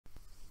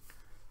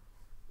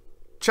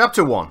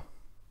Chapter 1.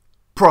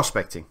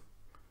 Prospecting.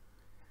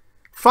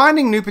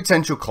 Finding new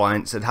potential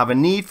clients that have a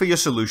need for your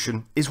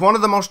solution is one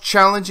of the most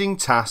challenging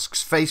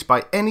tasks faced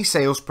by any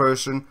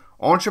salesperson,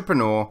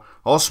 entrepreneur,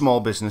 or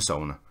small business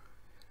owner.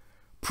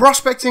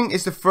 Prospecting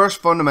is the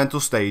first fundamental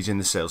stage in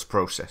the sales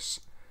process.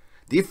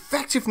 The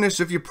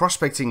effectiveness of your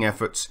prospecting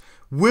efforts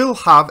will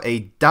have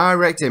a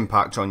direct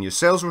impact on your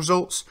sales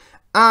results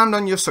and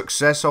on your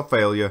success or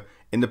failure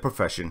in the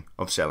profession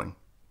of selling.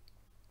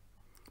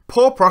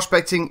 Poor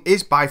prospecting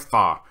is by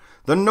far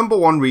the number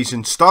one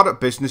reason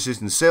startup businesses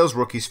and sales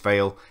rookies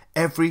fail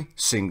every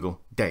single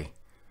day.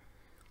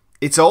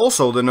 It's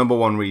also the number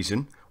one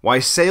reason why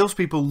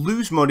salespeople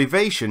lose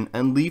motivation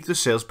and leave the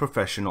sales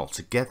profession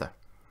altogether.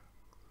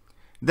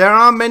 There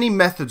are many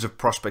methods of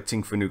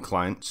prospecting for new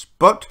clients,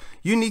 but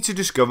you need to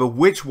discover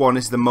which one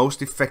is the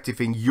most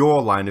effective in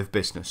your line of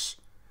business.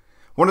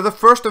 One of the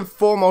first and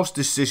foremost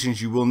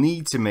decisions you will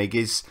need to make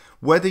is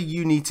whether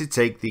you need to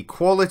take the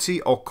quality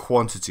or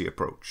quantity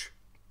approach.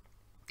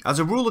 As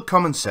a rule of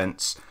common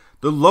sense,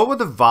 the lower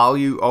the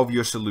value of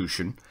your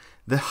solution,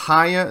 the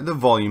higher the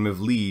volume of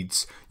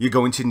leads you're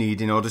going to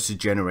need in order to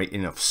generate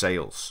enough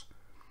sales.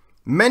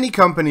 Many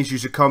companies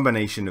use a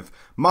combination of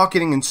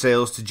marketing and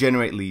sales to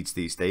generate leads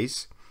these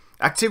days.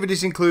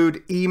 Activities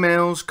include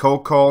emails,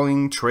 cold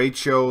calling, trade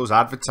shows,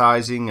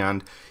 advertising,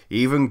 and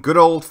even good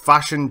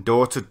old-fashioned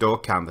door-to-door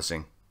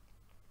canvassing.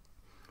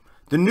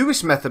 The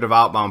newest method of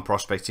outbound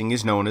prospecting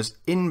is known as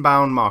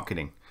inbound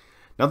marketing.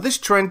 Now, this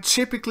trend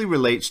typically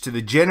relates to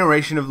the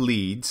generation of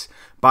leads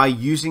by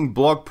using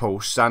blog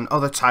posts and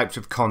other types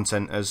of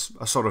content as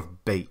a sort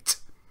of bait.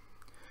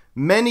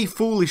 Many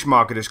foolish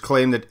marketers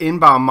claim that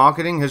inbound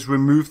marketing has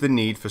removed the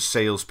need for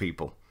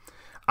salespeople.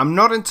 I'm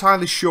not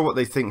entirely sure what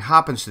they think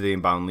happens to the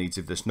inbound leads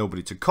if there's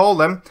nobody to call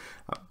them,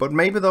 but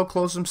maybe they'll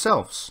close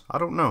themselves. I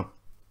don't know.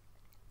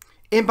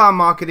 Inbound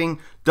marketing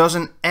does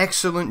an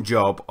excellent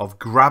job of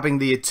grabbing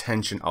the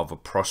attention of a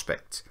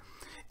prospect.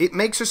 It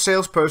makes a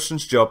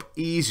salesperson's job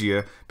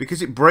easier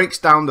because it breaks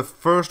down the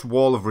first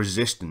wall of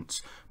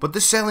resistance, but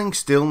the selling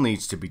still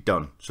needs to be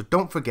done, so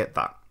don't forget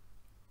that.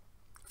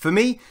 For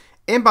me,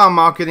 inbound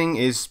marketing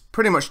is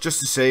pretty much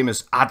just the same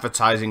as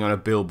advertising on a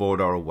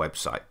billboard or a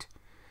website.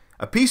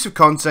 A piece of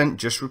content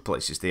just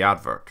replaces the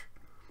advert.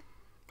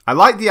 I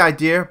like the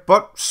idea,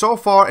 but so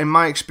far in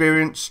my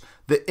experience,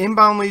 the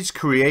inbound leads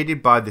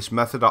created by this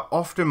method are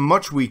often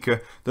much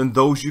weaker than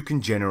those you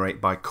can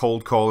generate by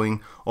cold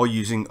calling or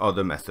using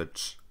other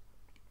methods.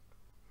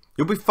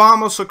 You'll be far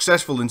more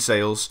successful in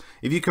sales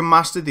if you can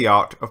master the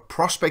art of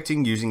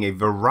prospecting using a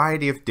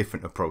variety of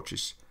different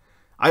approaches.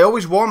 I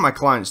always warn my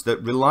clients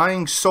that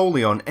relying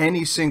solely on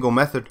any single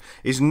method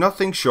is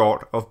nothing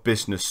short of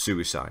business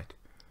suicide.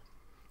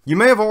 You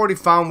may have already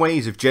found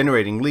ways of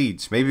generating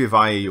leads, maybe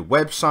via your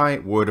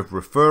website, word of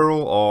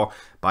referral, or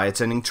by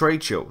attending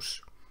trade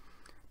shows.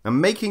 Now,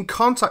 making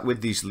contact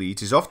with these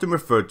leads is often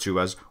referred to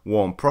as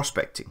warm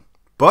prospecting.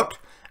 But,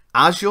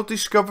 as you'll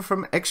discover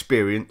from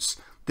experience,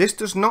 this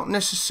does not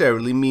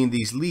necessarily mean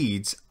these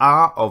leads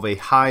are of a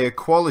higher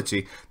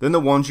quality than the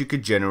ones you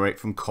could generate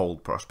from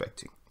cold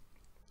prospecting.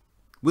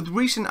 With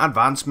recent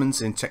advancements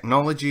in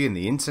technology and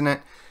the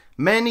internet,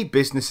 many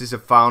businesses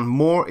have found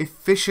more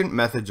efficient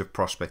methods of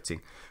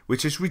prospecting,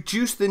 which has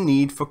reduced the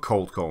need for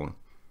cold calling.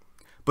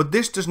 But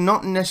this does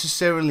not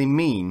necessarily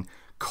mean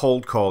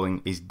cold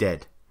calling is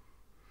dead.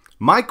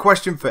 My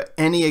question for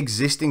any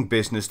existing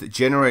business that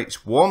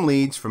generates warm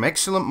leads from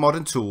excellent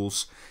modern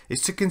tools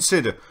is to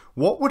consider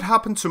what would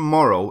happen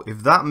tomorrow if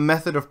that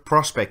method of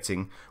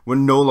prospecting were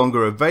no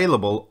longer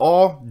available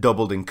or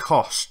doubled in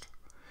cost.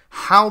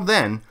 How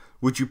then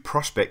would you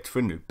prospect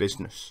for new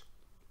business?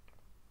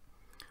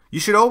 You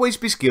should always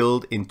be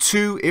skilled in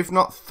 2, if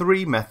not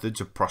 3 methods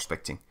of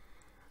prospecting.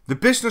 The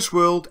business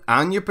world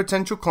and your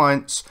potential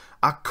clients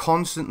are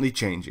constantly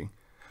changing,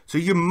 so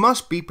you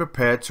must be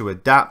prepared to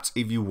adapt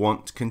if you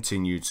want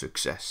continued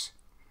success.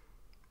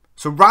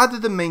 So rather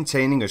than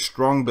maintaining a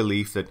strong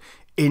belief that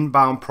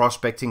inbound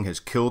prospecting has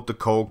killed the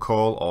cold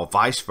call or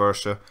vice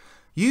versa,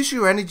 use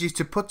your energy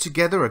to put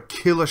together a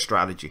killer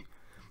strategy.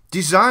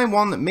 Design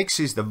one that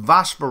mixes the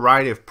vast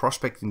variety of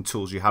prospecting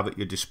tools you have at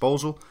your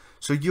disposal,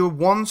 so you're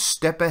one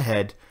step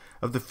ahead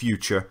of the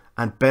future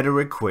and better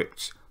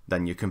equipped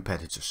than your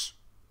competitors.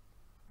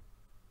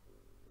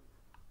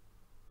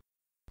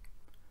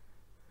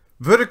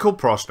 Vertical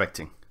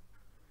prospecting.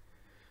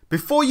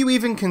 Before you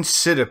even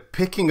consider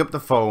picking up the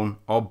phone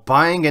or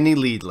buying any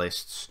lead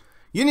lists,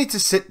 you need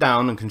to sit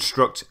down and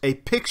construct a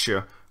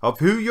picture of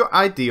who your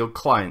ideal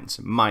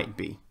clients might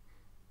be.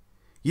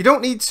 You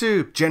don't need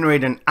to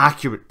generate an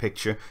accurate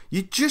picture,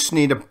 you just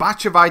need a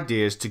batch of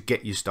ideas to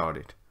get you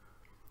started.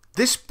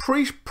 This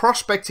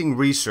pre-prospecting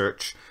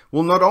research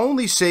will not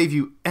only save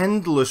you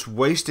endless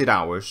wasted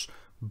hours,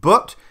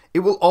 but it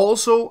will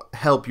also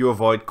help you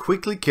avoid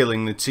quickly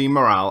killing the team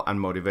morale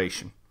and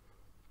motivation.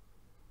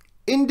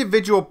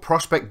 Individual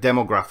prospect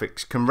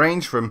demographics can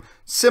range from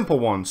simple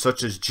ones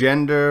such as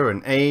gender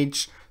and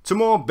age to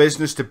more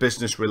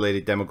business-to-business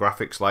related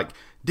demographics like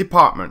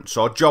departments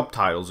or job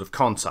titles of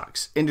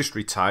contacts,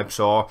 industry types,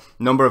 or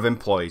number of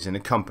employees in a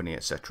company,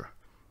 etc.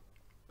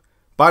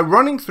 By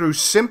running through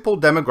simple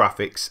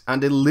demographics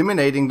and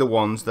eliminating the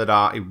ones that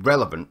are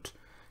irrelevant,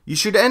 you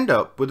should end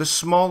up with a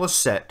smaller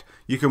set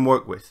you can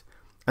work with,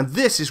 and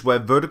this is where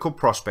vertical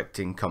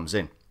prospecting comes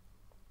in.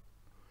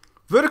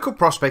 Vertical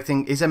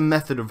prospecting is a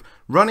method of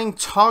running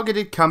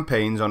targeted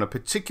campaigns on a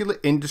particular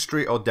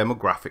industry or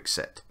demographic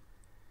set.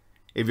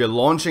 If you're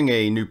launching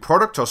a new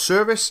product or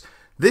service,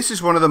 this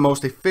is one of the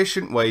most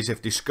efficient ways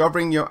of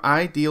discovering your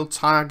ideal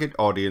target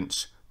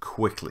audience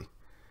quickly.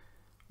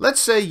 Let's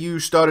say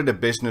you started a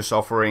business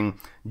offering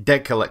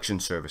debt collection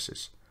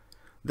services.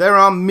 There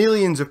are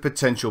millions of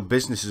potential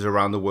businesses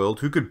around the world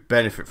who could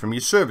benefit from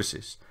your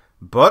services.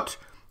 But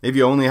if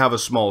you only have a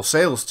small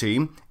sales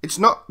team, it's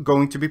not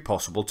going to be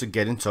possible to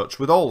get in touch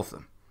with all of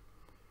them.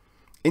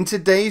 In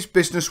today's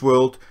business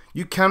world,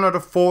 you cannot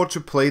afford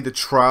to play the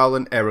trial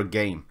and error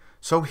game.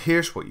 So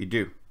here's what you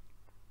do.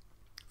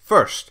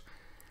 First,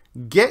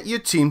 get your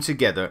team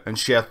together and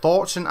share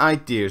thoughts and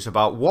ideas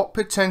about what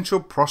potential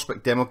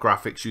prospect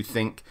demographics you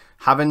think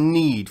have a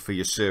need for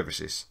your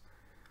services.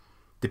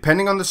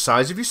 Depending on the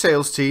size of your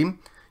sales team,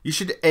 you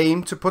should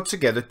aim to put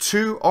together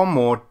 2 or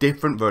more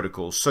different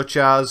verticals, such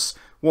as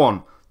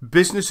 1.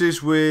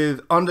 Businesses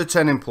with under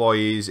 10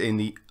 employees in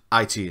the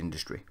IT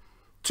industry.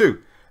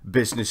 2.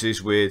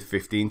 Businesses with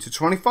 15 to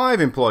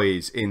 25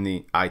 employees in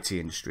the IT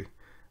industry.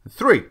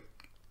 3.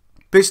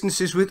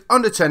 Businesses with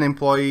under 10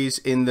 employees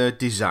in the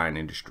design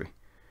industry.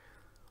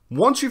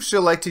 Once you've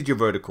selected your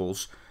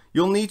verticals,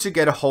 you'll need to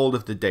get a hold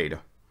of the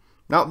data.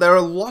 Now, there are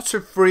lots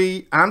of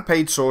free and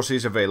paid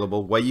sources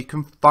available where you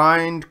can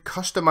find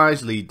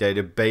customized lead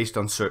data based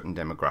on certain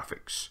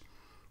demographics.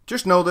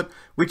 Just know that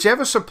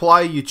whichever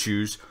supplier you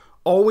choose,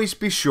 always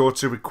be sure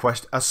to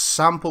request a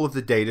sample of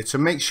the data to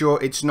make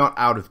sure it's not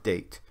out of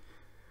date.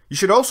 You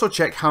should also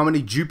check how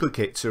many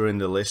duplicates are in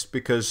the list,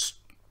 because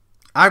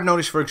I've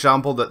noticed, for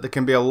example, that there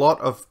can be a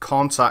lot of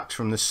contacts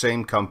from the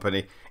same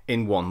company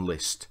in one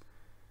list.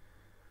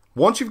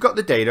 Once you've got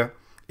the data,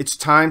 it's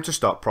time to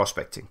start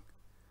prospecting.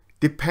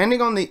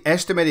 Depending on the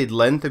estimated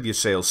length of your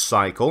sales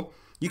cycle,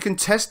 you can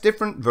test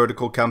different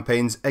vertical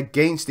campaigns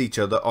against each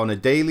other on a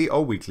daily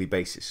or weekly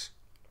basis.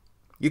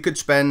 You could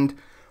spend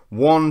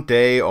 1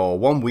 day or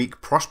 1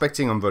 week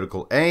prospecting on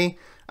vertical A,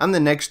 and the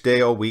next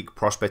day or week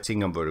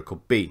prospecting on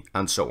vertical B,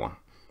 and so on.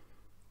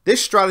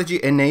 This strategy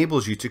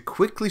enables you to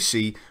quickly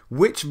see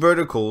which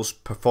verticals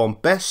perform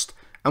best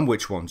and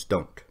which ones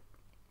don't.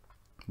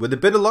 With a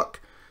bit of luck,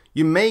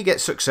 you may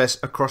get success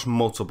across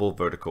multiple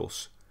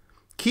verticals.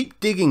 Keep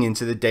digging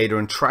into the data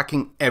and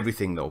tracking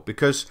everything though,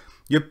 because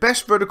your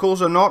best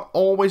verticals are not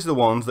always the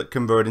ones that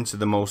convert into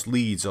the most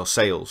leads or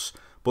sales,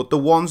 but the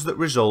ones that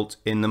result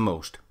in the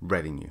most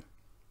revenue.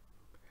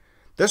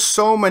 There's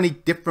so many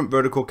different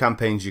vertical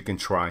campaigns you can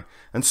try,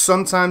 and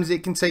sometimes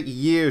it can take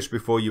years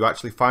before you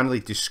actually finally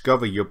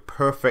discover your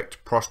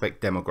perfect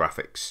prospect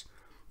demographics.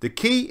 The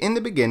key in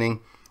the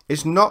beginning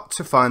is not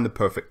to find the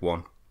perfect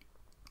one.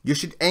 You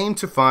should aim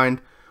to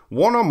find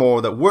 1 or more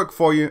that work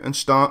for you and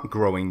start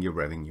growing your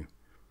revenue.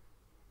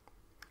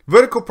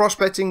 Vertical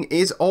prospecting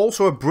is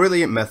also a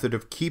brilliant method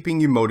of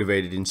keeping you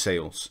motivated in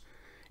sales.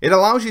 It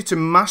allows you to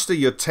master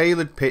your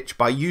tailored pitch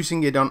by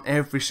using it on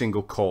every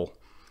single call,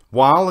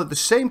 while at the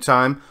same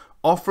time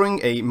offering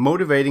a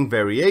motivating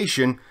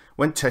variation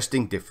when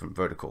testing different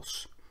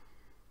verticals.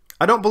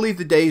 I don't believe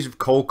the days of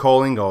cold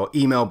calling or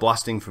email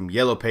blasting from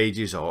yellow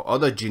pages or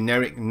other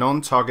generic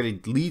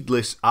non-targeted lead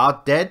lists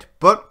are dead,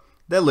 but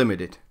they're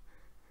limited.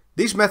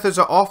 These methods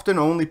are often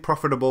only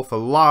profitable for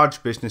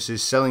large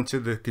businesses selling to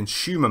the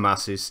consumer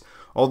masses,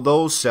 or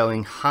those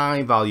selling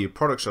high-value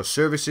products or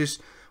services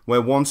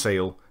where one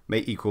sale may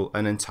equal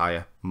an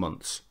entire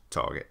month's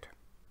target.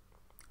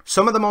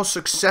 Some of the most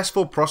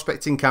successful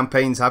prospecting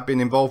campaigns I've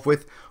been involved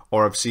with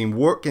or have seen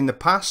work in the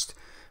past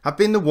have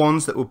been the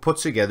ones that were put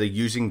together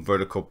using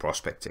vertical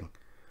prospecting.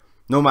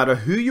 No matter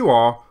who you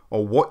are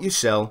or what you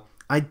sell,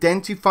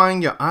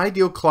 identifying your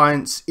ideal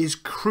clients is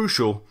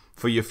crucial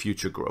for your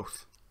future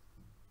growth.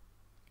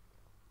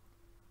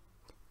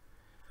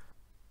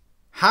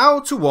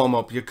 How to warm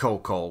up your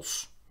cold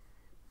calls.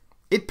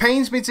 It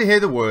pains me to hear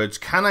the words,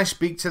 "Can I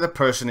speak to the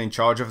person in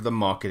charge of the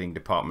marketing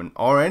department?"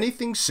 or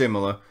anything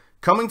similar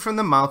coming from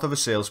the mouth of a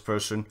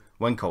salesperson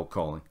when cold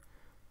calling.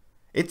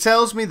 It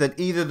tells me that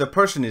either the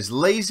person is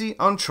lazy,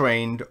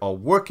 untrained, or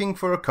working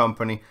for a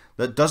company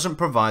that doesn't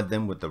provide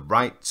them with the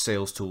right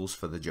sales tools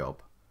for the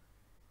job.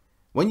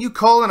 When you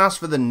call and ask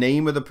for the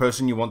name of the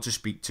person you want to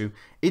speak to,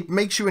 it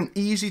makes you an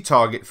easy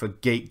target for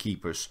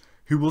gatekeepers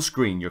who will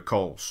screen your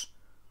calls.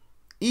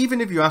 Even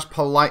if you ask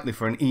politely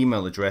for an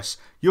email address,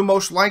 you'll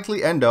most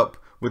likely end up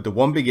with the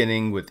one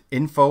beginning with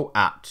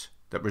info@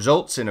 that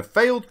results in a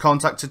failed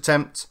contact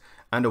attempt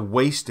and a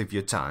waste of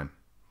your time.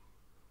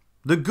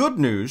 The good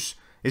news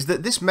is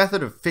that this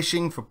method of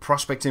fishing for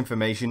prospect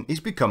information is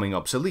becoming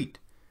obsolete.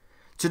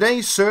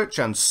 Today's search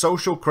and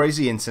social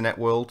crazy internet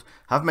world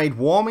have made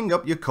warming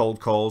up your cold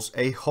calls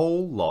a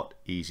whole lot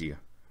easier.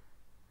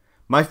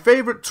 My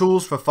favorite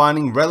tools for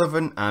finding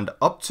relevant and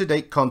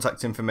up-to-date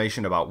contact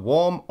information about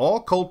warm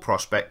or cold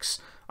prospects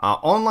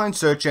are online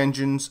search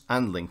engines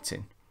and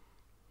LinkedIn.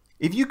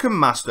 If you can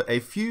master a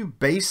few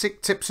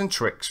basic tips and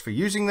tricks for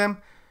using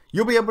them,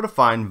 you'll be able to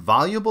find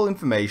valuable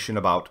information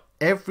about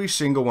every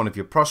single one of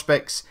your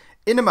prospects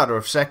in a matter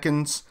of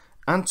seconds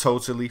and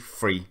totally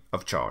free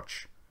of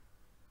charge.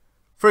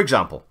 For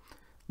example,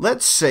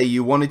 let's say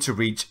you wanted to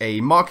reach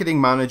a marketing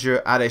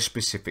manager at a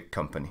specific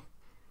company.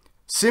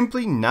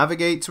 Simply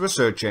navigate to a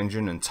search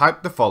engine and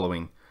type the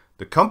following: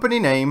 the company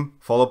name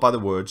followed by the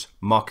words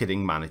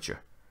marketing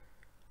manager.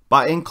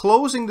 By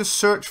enclosing the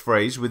search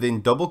phrase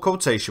within double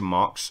quotation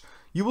marks,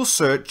 you will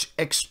search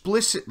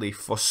explicitly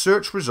for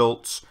search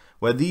results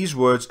where these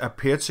words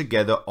appear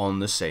together on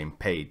the same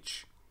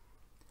page.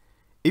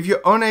 If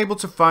you're unable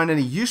to find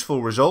any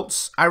useful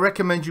results, I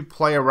recommend you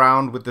play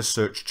around with the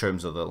search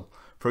terms a little.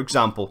 For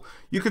example,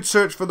 you could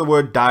search for the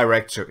word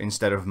director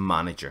instead of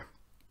manager.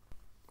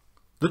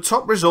 The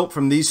top result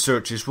from these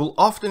searches will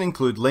often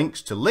include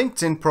links to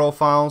LinkedIn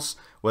profiles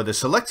where the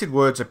selected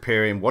words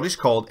appear in what is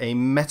called a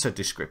meta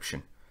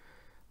description.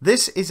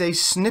 This is a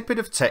snippet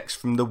of text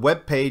from the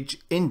web page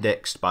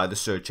indexed by the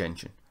search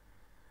engine.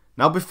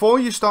 Now, before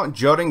you start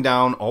jotting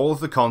down all of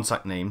the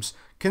contact names,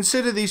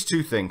 consider these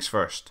two things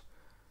first.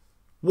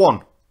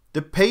 1.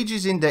 The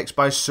pages indexed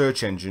by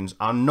search engines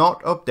are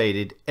not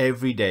updated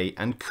every day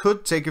and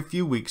could take a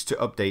few weeks to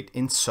update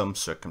in some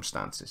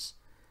circumstances.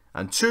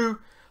 And 2.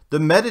 The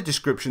meta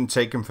description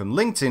taken from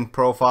LinkedIn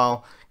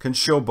profile can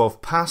show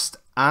both past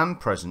and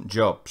present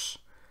jobs.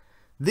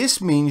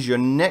 This means your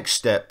next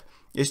step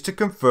is to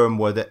confirm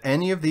whether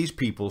any of these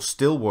people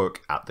still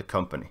work at the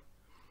company.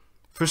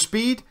 For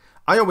speed,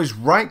 I always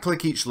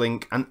right-click each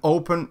link and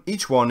open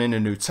each one in a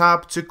new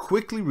tab to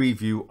quickly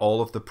review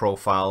all of the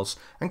profiles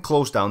and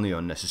close down the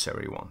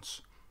unnecessary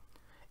ones.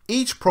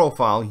 Each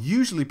profile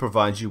usually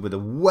provides you with a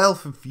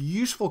wealth of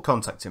useful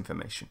contact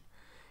information.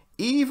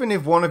 Even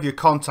if one of your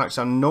contacts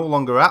are no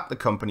longer at the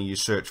company you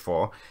search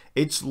for,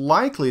 it's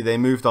likely they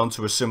moved on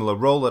to a similar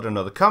role at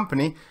another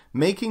company,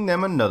 making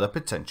them another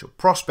potential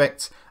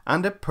prospect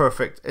and a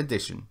perfect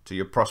addition to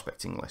your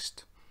prospecting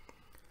list.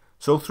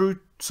 So through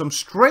some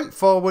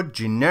straightforward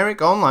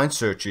generic online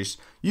searches,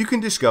 you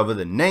can discover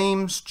the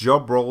names,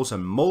 job roles,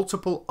 and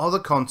multiple other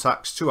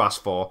contacts to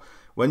ask for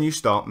when you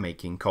start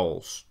making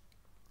calls,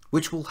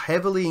 which will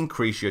heavily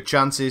increase your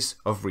chances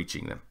of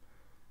reaching them.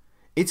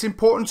 It's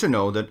important to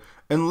know that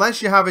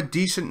unless you have a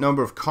decent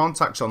number of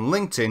contacts on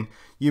LinkedIn,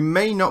 you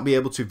may not be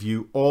able to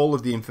view all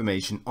of the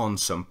information on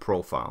some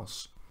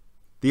profiles.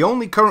 The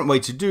only current way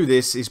to do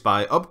this is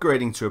by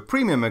upgrading to a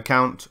premium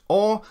account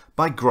or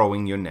by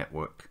growing your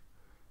network.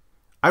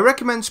 I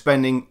recommend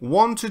spending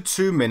 1 to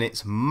 2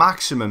 minutes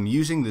maximum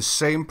using the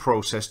same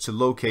process to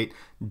locate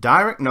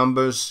direct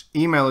numbers,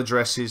 email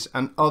addresses,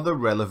 and other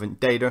relevant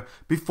data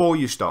before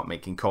you start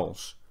making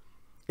calls.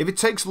 If it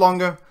takes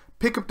longer,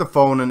 pick up the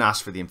phone and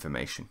ask for the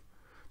information.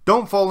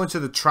 Don't fall into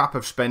the trap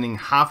of spending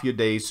half your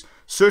days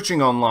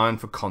searching online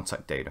for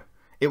contact data.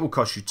 It will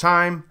cost you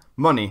time,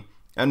 money,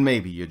 and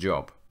maybe your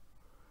job.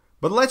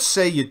 But let's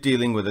say you're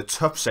dealing with a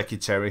tough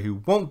secretary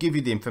who won't give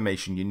you the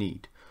information you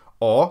need.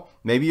 Or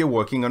maybe you're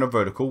working on a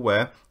vertical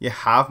where you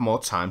have more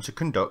time to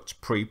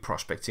conduct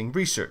pre-prospecting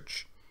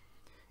research.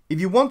 If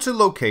you want to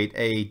locate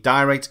a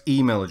direct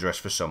email address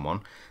for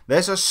someone,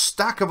 there's a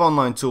stack of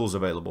online tools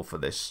available for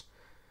this.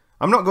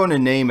 I'm not going to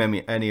name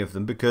any of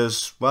them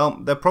because, well,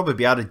 they'll probably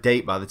be out of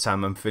date by the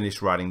time I'm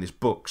finished writing this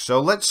book. So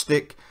let's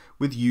stick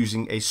with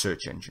using a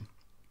search engine.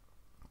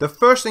 The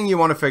first thing you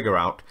want to figure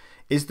out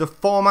is the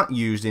format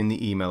used in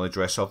the email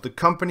address of the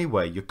company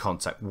where your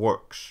contact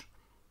works.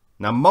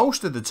 Now,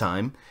 most of the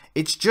time,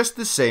 it's just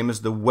the same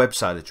as the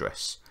website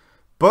address,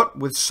 but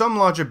with some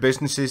larger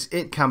businesses,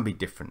 it can be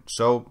different,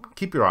 so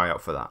keep your eye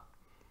out for that.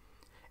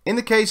 In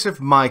the case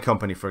of my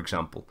company, for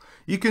example,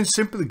 you can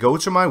simply go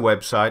to my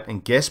website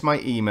and guess my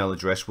email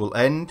address will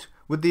end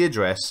with the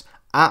address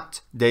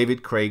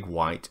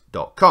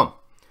 @davidcraigwhite.com,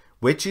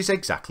 which is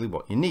exactly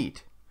what you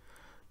need.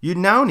 You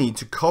now need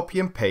to copy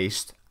and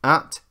paste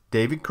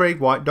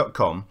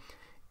 @davidcraigwhite.com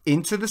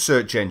into the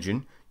search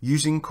engine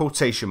using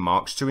quotation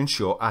marks to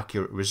ensure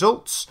accurate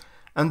results,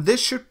 and this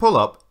should pull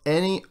up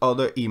any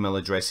other email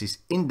addresses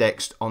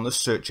indexed on the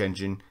search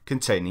engine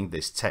containing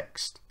this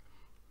text.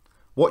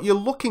 What you're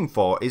looking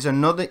for is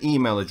another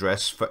email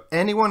address for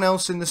anyone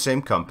else in the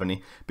same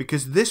company,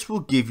 because this will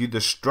give you the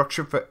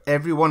structure for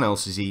everyone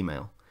else's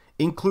email,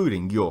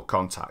 including your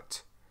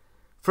contact.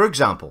 For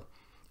example,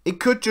 it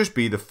could just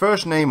be the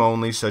first name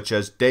only, such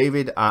as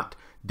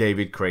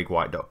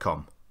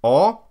david@davidcraigwhite.com,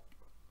 or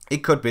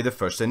it could be the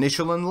first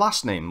initial and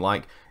last name,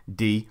 like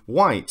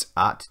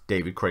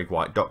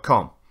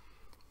dwight@davidcraigwhite.com.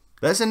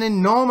 There's an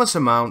enormous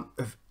amount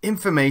of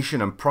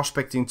information and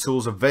prospecting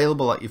tools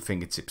available at your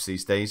fingertips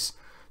these days,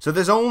 so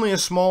there's only a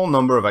small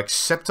number of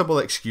acceptable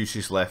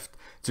excuses left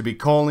to be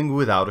calling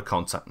without a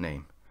contact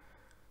name.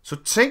 So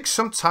take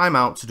some time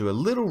out to do a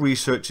little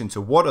research into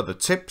what other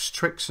tips,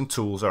 tricks, and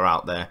tools are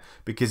out there,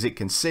 because it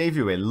can save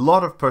you a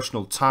lot of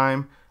personal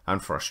time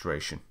and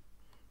frustration.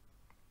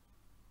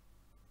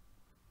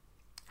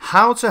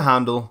 How to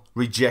handle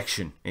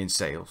rejection in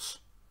sales.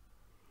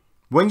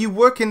 When you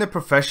work in the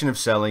profession of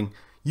selling,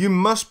 you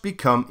must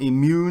become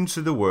immune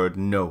to the word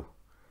no.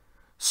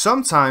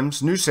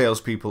 Sometimes new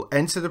salespeople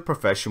enter the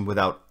profession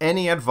without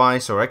any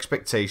advice or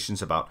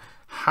expectations about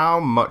how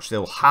much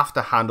they'll have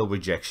to handle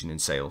rejection in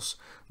sales,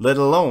 let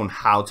alone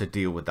how to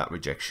deal with that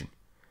rejection.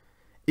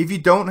 If you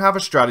don't have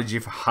a strategy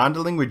for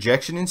handling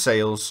rejection in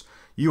sales,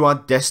 you are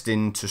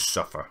destined to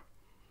suffer.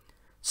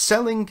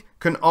 Selling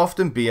can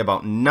often be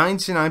about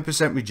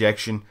 99%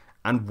 rejection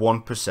and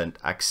 1%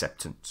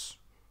 acceptance.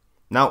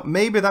 Now,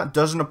 maybe that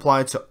doesn't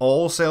apply to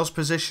all sales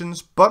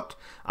positions, but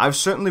I've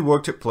certainly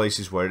worked at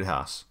places where it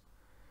has.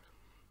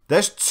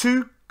 There's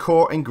two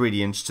core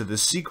ingredients to the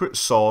secret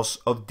sauce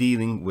of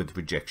dealing with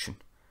rejection.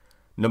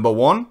 Number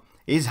one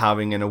is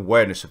having an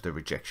awareness of the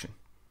rejection.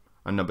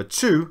 And number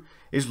two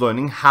is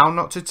learning how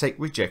not to take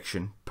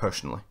rejection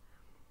personally.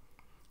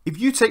 If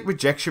you take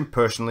rejection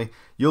personally,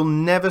 you'll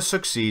never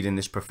succeed in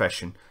this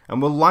profession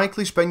and will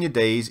likely spend your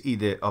days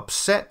either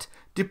upset,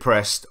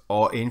 depressed,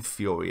 or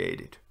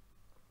infuriated.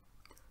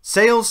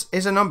 Sales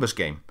is a numbers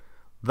game.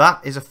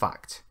 That is a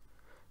fact.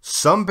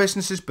 Some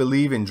businesses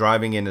believe in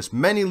driving in as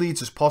many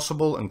leads as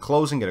possible and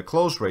closing at a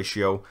close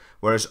ratio,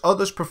 whereas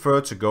others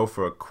prefer to go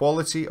for a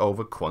quality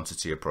over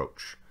quantity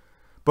approach.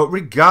 But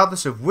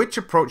regardless of which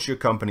approach your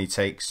company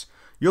takes,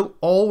 you'll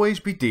always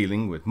be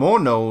dealing with more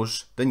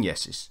no's than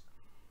yeses.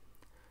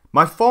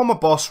 My former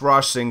boss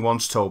Raj Singh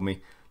once told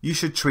me, you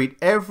should treat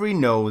every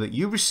no that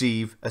you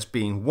receive as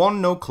being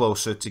one no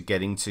closer to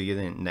getting to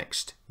your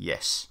next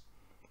yes.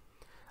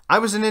 I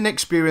was an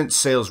inexperienced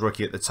sales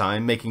rookie at the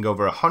time, making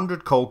over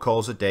 100 cold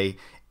calls a day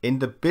in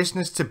the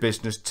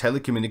business-to-business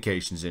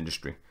telecommunications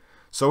industry,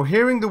 so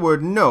hearing the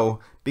word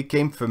no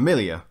became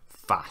familiar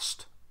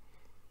fast.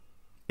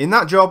 In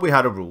that job we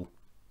had a rule.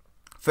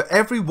 For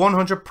every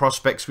 100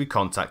 prospects we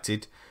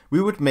contacted,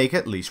 we would make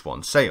at least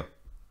one sale.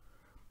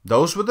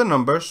 Those were the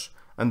numbers,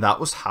 and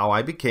that was how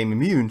I became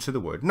immune to the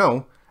word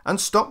no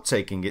and stopped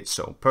taking it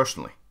so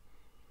personally.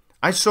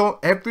 I saw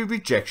every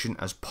rejection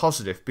as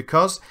positive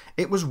because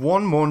it was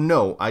one more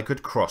no I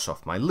could cross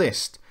off my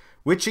list,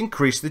 which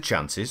increased the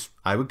chances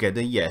I would get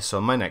a yes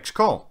on my next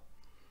call.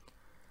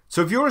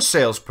 So if you're a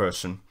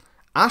salesperson,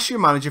 ask your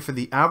manager for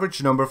the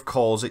average number of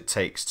calls it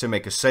takes to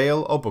make a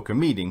sale or book a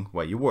meeting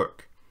where you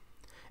work.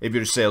 If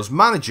you're a sales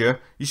manager,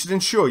 you should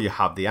ensure you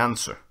have the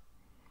answer.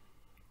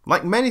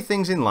 Like many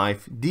things in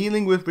life,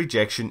 dealing with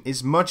rejection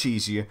is much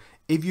easier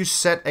if you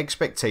set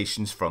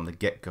expectations from the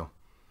get-go.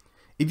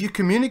 If you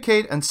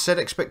communicate and set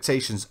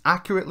expectations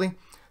accurately,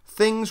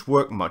 things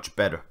work much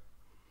better.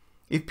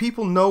 If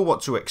people know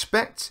what to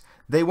expect,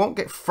 they won't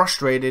get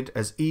frustrated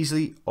as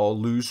easily or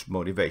lose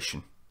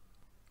motivation.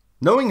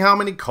 Knowing how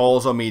many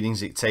calls or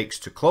meetings it takes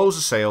to close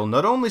a sale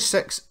not only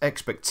sets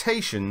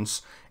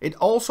expectations, it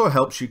also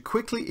helps you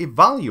quickly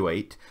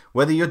evaluate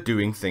whether you're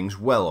doing things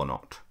well or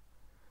not.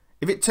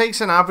 If it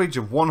takes an average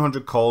of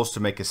 100 calls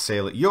to make a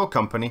sale at your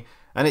company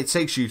and it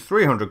takes you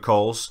 300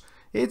 calls,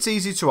 it's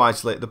easy to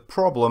isolate the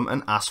problem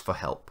and ask for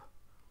help.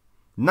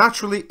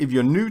 Naturally, if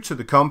you're new to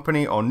the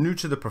company or new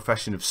to the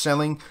profession of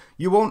selling,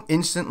 you won't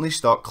instantly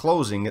start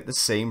closing at the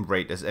same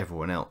rate as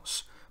everyone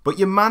else. But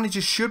your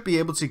manager should be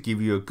able to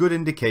give you a good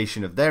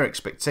indication of their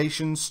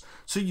expectations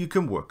so you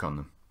can work on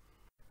them.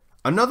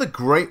 Another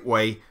great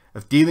way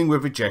of dealing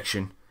with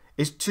rejection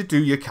is to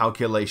do your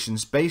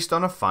calculations based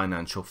on a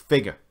financial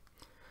figure.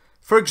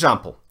 For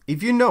example,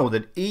 if you know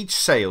that each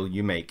sale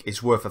you make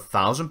is worth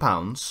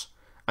 £1,000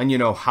 and you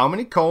know how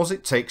many calls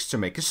it takes to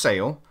make a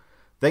sale,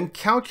 then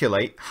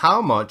calculate how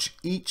much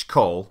each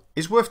call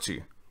is worth to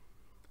you.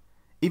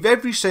 If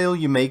every sale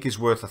you make is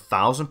worth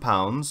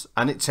 £1,000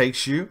 and it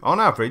takes you, on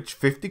average,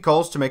 50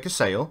 calls to make a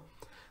sale,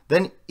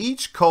 then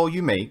each call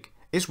you make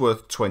is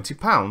worth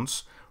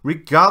 £20,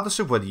 regardless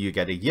of whether you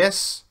get a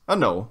yes, a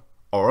no,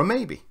 or a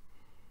maybe.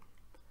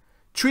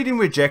 Treating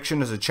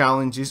rejection as a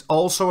challenge is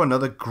also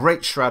another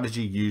great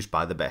strategy used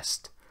by the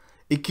best.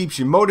 It keeps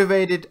you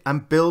motivated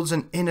and builds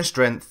an inner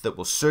strength that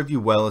will serve you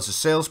well as a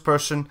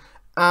salesperson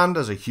and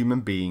as a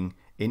human being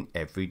in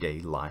everyday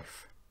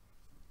life.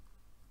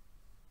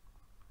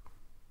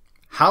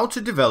 How to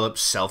develop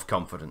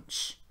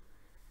self-confidence.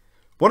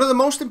 One of the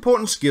most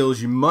important skills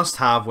you must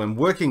have when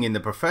working in the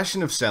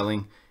profession of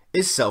selling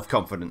is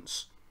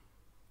self-confidence.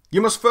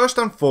 You must first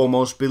and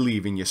foremost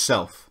believe in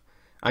yourself,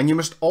 and you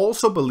must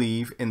also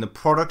believe in the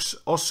products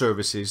or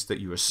services that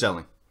you are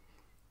selling.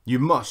 You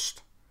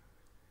must.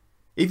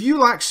 If you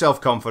lack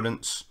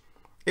self-confidence,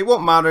 it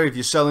won't matter if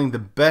you're selling the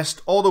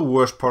best or the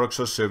worst products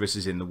or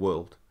services in the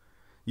world.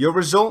 Your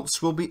results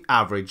will be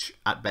average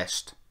at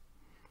best.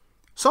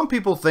 Some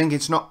people think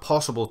it's not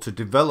possible to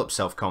develop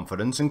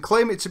self-confidence and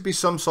claim it to be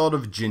some sort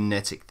of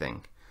genetic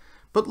thing.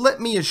 But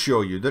let me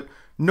assure you that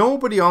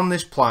nobody on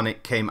this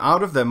planet came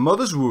out of their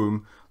mother's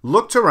womb,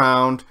 looked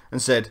around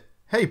and said,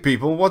 "Hey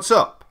people, what's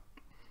up?"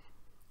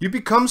 You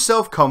become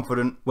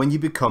self-confident when you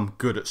become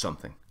good at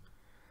something.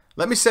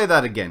 Let me say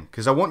that again,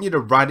 because I want you to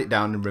write it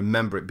down and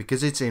remember it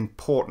because it's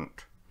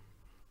important.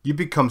 You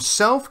become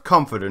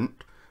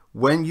self-confident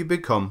when you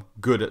become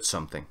good at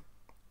something.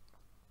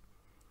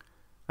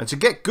 And to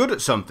get good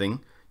at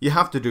something, you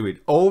have to do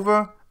it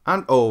over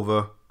and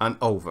over and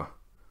over.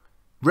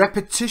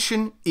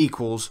 Repetition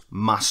equals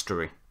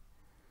mastery.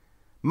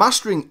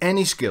 Mastering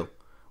any skill,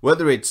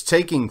 whether it's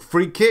taking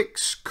free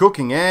kicks,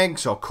 cooking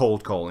eggs, or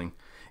cold calling,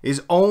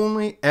 is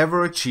only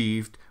ever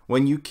achieved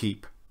when you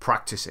keep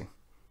practicing.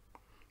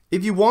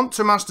 If you want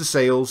to master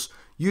sales,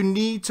 you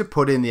need to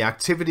put in the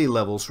activity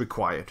levels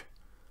required.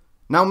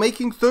 Now,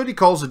 making 30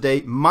 calls a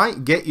day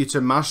might get you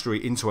to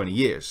mastery in 20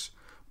 years,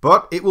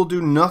 but it will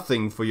do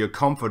nothing for your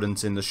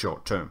confidence in the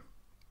short term.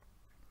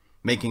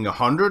 Making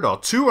 100 or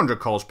 200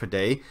 calls per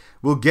day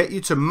will get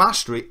you to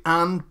mastery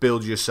and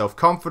build your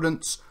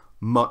self-confidence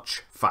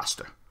much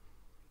faster.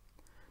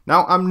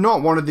 Now, I'm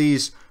not one of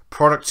these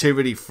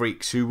productivity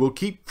freaks who will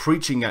keep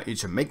preaching at you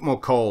to make more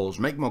calls,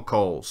 make more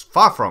calls.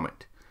 Far from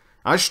it.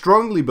 I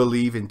strongly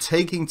believe in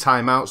taking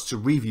time out to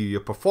review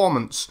your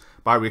performance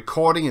by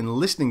recording and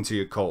listening to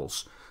your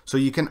calls so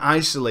you can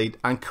isolate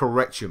and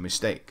correct your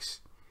mistakes.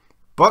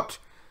 But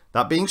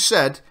that being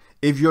said,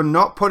 if you're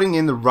not putting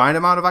in the right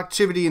amount of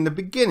activity in the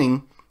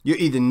beginning, you're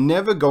either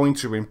never going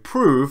to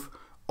improve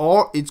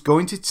or it's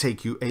going to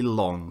take you a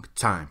long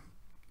time.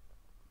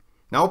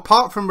 Now,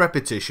 apart from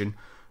repetition,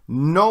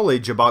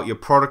 knowledge about your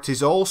product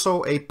is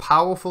also a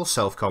powerful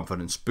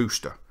self-confidence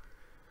booster.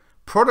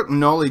 Product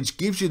knowledge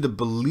gives you the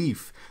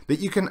belief that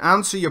you can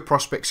answer your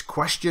prospects'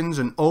 questions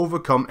and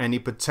overcome any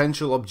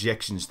potential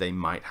objections they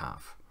might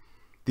have.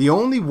 The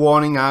only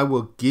warning I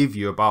will give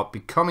you about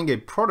becoming a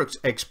product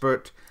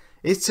expert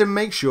is to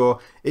make sure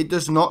it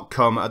does not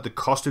come at the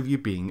cost of you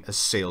being a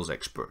sales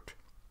expert.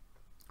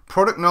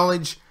 Product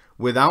knowledge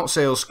without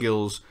sales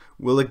skills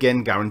will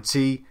again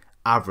guarantee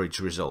average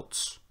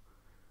results.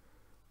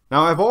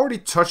 Now, I've already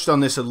touched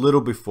on this a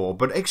little before,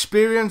 but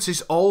experience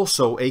is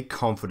also a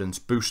confidence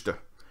booster.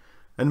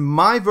 And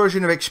my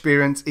version of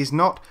experience is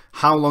not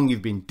how long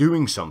you've been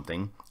doing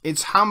something,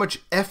 it's how much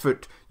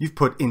effort you've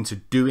put into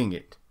doing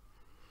it.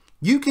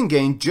 You can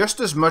gain just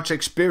as much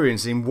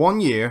experience in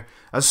 1 year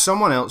as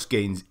someone else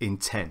gains in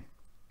 10.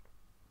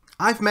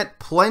 I've met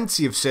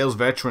plenty of sales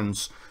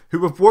veterans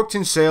who have worked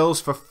in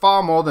sales for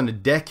far more than a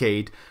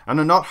decade and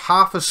are not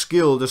half as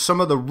skilled as some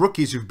of the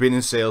rookies who've been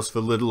in sales for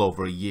little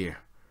over a year.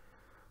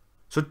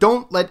 So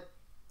don't let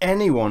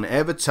anyone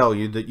ever tell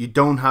you that you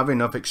don't have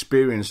enough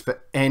experience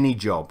for any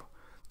job.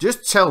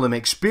 Just tell them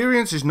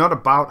experience is not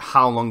about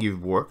how long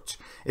you've worked,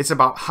 it's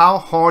about how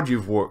hard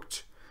you've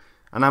worked.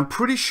 And I'm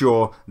pretty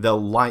sure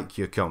they'll like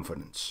your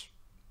confidence.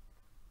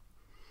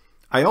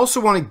 I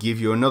also want to give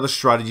you another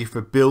strategy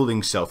for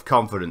building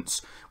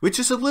self-confidence, which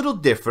is a little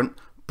different,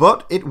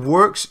 but it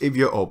works if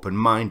you're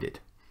open-minded.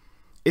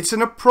 It's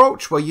an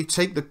approach where you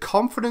take the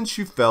confidence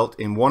you felt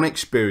in one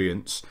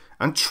experience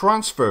and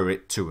transfer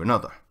it to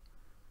another.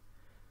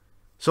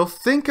 So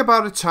think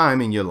about a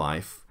time in your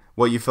life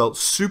where you felt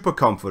super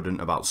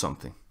confident about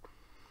something.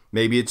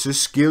 Maybe it's a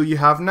skill you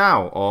have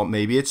now, or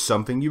maybe it's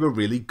something you were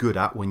really good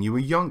at when you were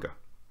younger.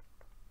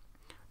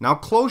 Now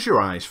close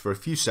your eyes for a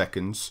few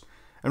seconds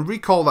and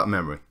recall that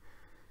memory,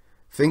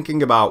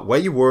 thinking about where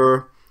you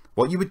were,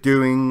 what you were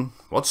doing,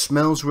 what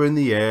smells were in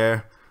the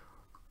air,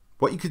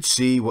 what you could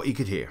see, what you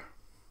could hear.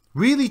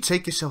 Really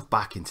take yourself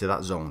back into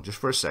that zone just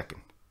for a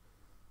second.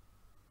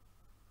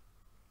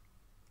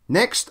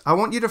 Next, I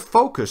want you to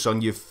focus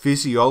on your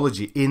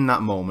physiology in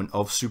that moment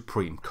of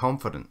supreme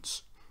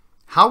confidence.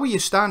 How were you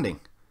standing?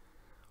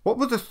 What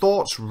were the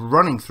thoughts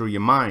running through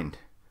your mind?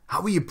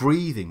 How were you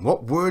breathing?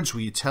 What words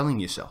were you telling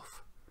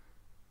yourself?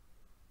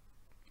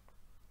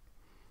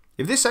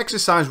 If this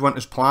exercise went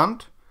as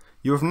planned,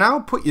 you have now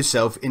put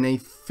yourself in a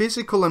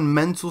physical and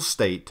mental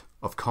state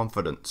of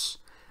confidence.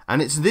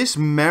 And it's this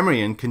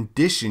memory and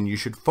condition you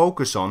should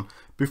focus on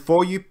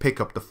before you pick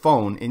up the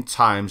phone in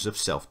times of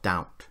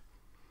self-doubt.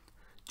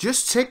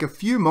 Just take a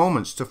few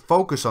moments to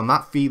focus on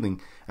that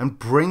feeling and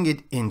bring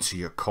it into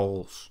your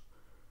calls.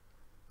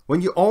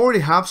 When you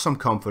already have some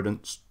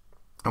confidence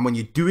and when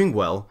you're doing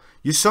well,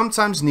 you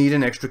sometimes need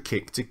an extra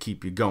kick to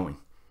keep you going.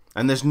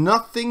 And there's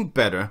nothing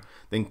better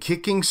than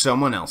kicking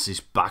someone else's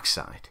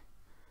backside.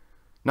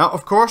 Now,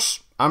 of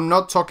course, I'm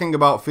not talking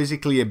about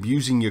physically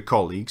abusing your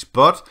colleagues,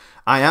 but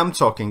I am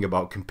talking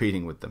about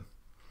competing with them.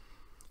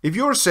 If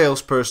you're a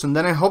salesperson,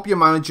 then I hope your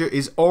manager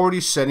is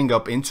already setting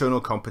up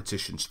internal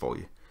competitions for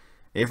you.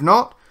 If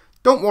not,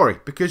 don't worry,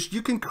 because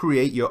you can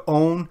create your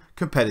own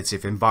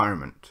competitive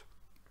environment.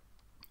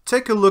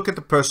 Take a look at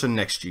the person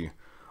next to you,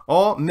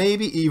 or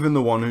maybe even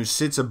the one who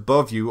sits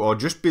above you or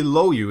just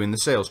below you in the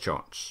sales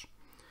charts.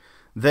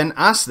 Then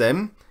ask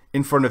them,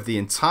 in front of the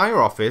entire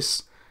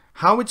office,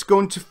 how it's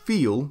going to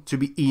feel to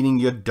be eating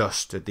your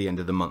dust at the end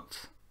of the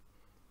month.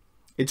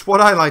 It's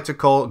what I like to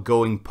call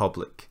going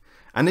public,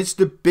 and it's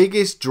the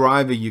biggest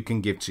driver you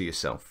can give to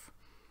yourself.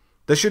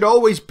 There should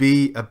always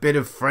be a bit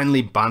of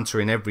friendly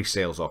banter in every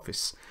sales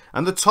office,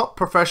 and the top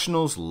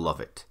professionals love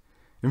it.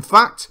 In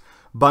fact,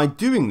 by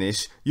doing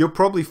this, you'll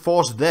probably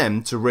force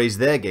them to raise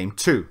their game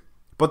too.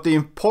 But the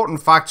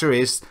important factor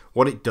is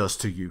what it does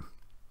to you.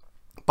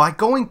 By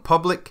going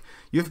public,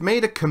 you've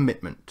made a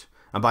commitment.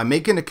 And by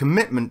making a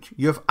commitment,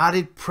 you have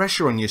added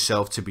pressure on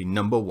yourself to be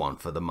number one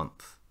for the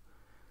month.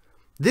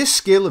 This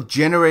skill of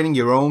generating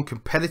your own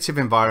competitive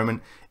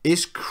environment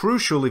is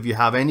crucial if you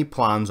have any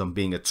plans on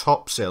being a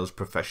top sales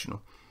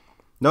professional.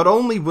 Not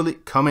only will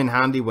it come in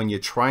handy when you're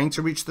trying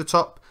to reach the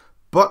top,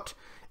 but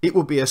it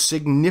will be a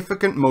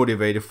significant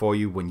motivator for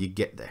you when you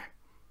get there.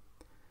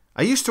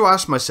 I used to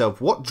ask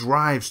myself what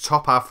drives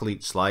top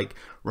athletes like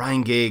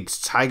Ryan Giggs,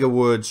 Tiger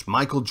Woods,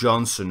 Michael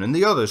Johnson, and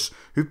the others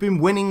who've been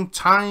winning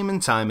time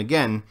and time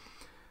again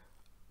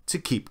to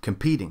keep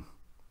competing.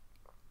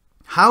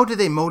 How do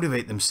they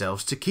motivate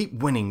themselves to keep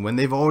winning when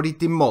they've already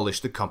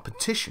demolished the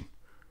competition?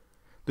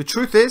 The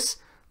truth is,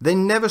 they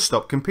never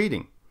stopped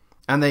competing,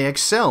 and they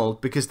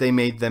excelled because they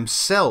made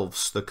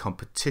themselves the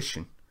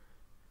competition.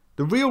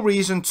 The real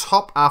reason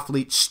top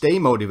athletes stay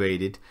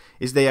motivated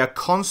is they are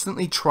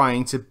constantly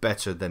trying to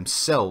better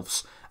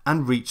themselves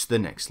and reach the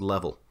next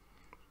level.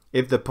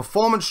 If the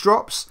performance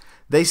drops,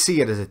 they see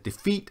it as a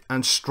defeat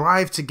and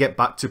strive to get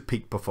back to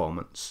peak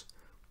performance.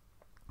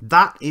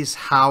 That is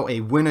how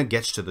a winner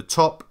gets to the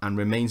top and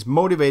remains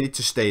motivated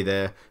to stay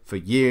there for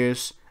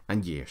years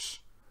and years.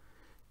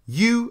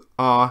 You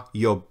are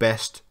your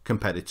best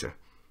competitor,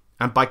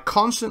 and by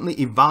constantly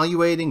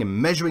evaluating and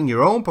measuring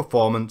your own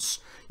performance,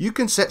 you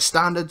can set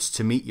standards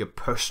to meet your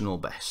personal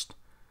best.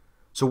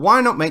 So why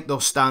not make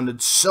those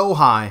standards so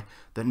high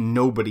that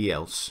nobody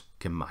else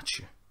can match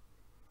you?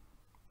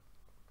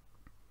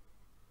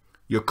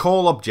 Your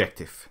call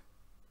objective.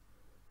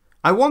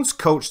 I once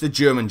coached a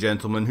German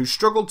gentleman who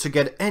struggled to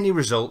get any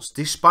results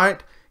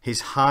despite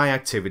his high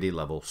activity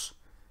levels.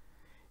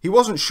 He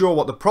wasn't sure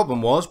what the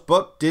problem was,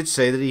 but did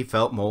say that he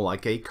felt more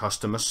like a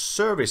customer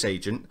service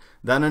agent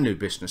than a new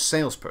business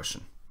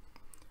salesperson.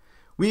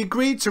 We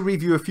agreed to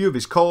review a few of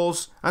his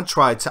calls and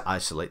tried to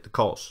isolate the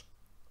calls.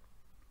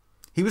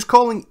 He was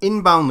calling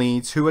inbound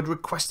leads who had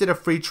requested a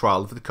free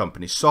trial of the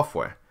company's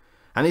software,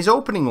 and his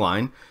opening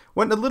line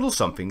went a little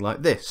something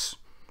like this.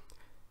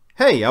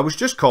 Hey, I was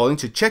just calling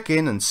to check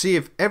in and see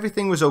if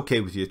everything was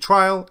okay with your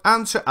trial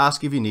and to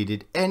ask if you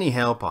needed any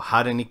help or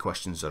had any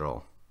questions at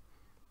all.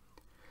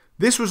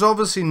 This was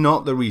obviously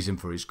not the reason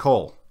for his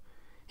call.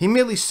 He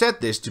merely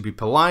said this to be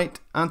polite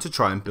and to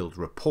try and build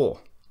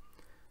rapport.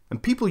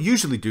 And people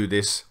usually do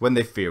this when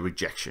they fear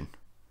rejection.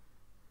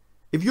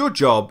 If your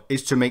job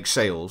is to make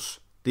sales,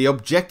 the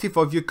objective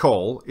of your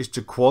call is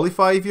to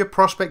qualify if your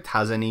prospect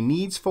has any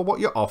needs for what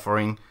you're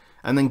offering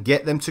and then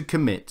get them to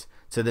commit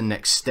to the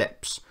next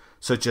steps,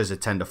 such as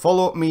attend a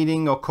follow-up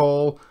meeting or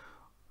call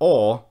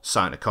or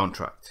sign a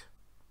contract.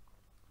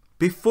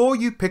 Before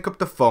you pick up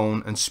the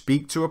phone and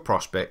speak to a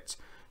prospect,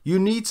 you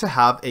need to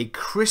have a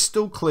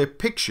crystal clear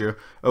picture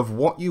of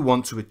what you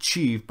want to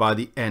achieve by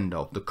the end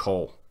of the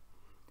call.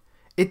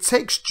 It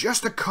takes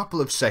just a couple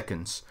of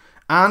seconds,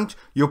 and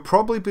you'll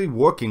probably be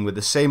working with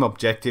the same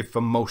objective for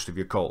most of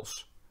your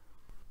calls.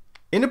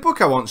 In a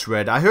book I once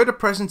read, I heard a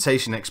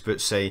presentation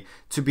expert say,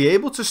 to be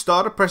able to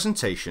start a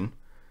presentation,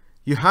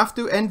 you have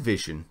to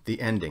envision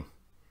the ending.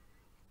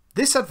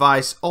 This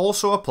advice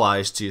also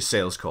applies to your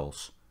sales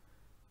calls.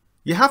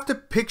 You have to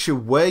picture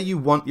where you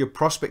want your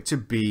prospect to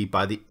be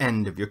by the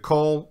end of your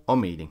call or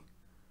meeting.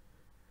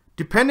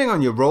 Depending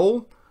on your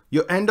role,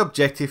 your end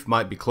objective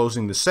might be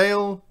closing the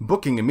sale,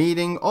 booking a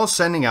meeting, or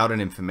sending out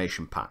an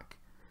information pack.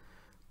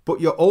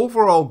 But your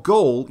overall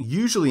goal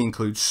usually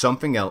includes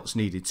something else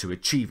needed to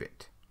achieve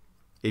it.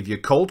 If you're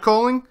cold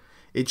calling,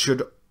 it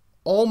should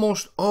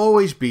almost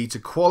always be to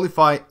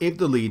qualify if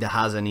the leader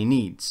has any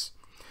needs.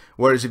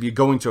 Whereas if you're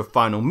going to a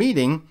final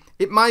meeting,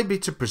 it might be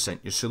to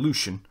present your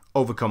solution,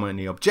 overcome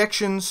any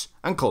objections,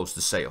 and close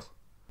the sale.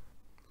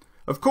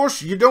 Of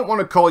course, you don't want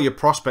to call your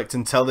prospect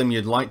and tell them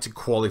you'd like to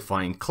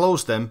qualify and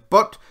close them,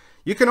 but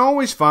you can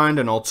always find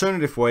an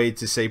alternative way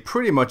to say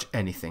pretty much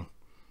anything.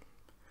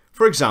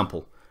 For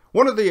example,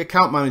 one of the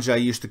account managers I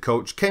used to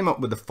coach came up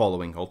with the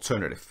following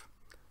alternative.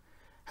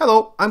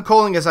 Hello, I'm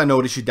calling as I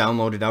noticed you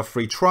downloaded our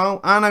free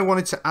trial and I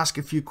wanted to ask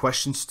a few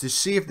questions to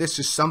see if this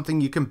is something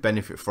you can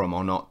benefit from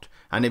or not,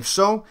 and if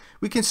so,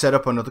 we can set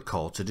up another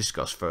call to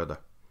discuss further.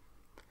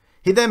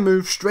 He then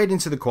moved straight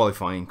into the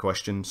qualifying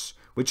questions,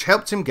 which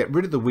helped him get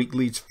rid of the weak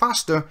leads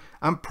faster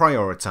and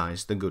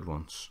prioritize the good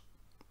ones.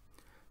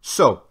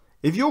 So,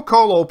 if your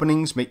call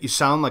openings make you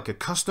sound like a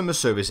customer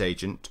service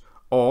agent,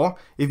 or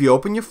if you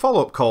open your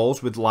follow-up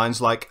calls with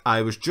lines like,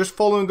 I was just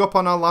following up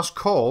on our last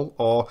call,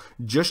 or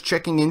just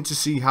checking in to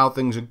see how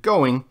things are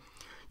going,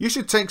 you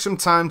should take some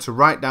time to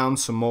write down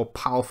some more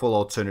powerful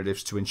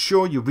alternatives to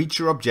ensure you reach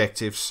your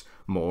objectives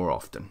more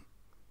often.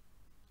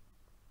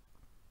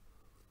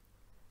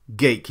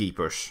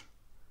 Gatekeepers.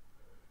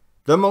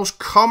 The most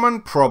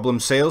common problem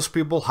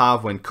salespeople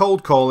have when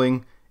cold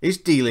calling is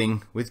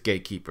dealing with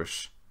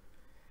gatekeepers.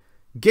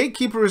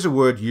 Gatekeeper is a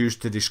word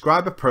used to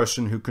describe a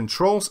person who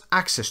controls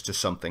access to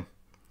something.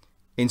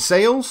 In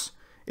sales,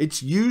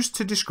 it's used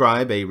to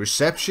describe a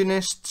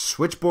receptionist,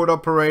 switchboard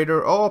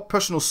operator, or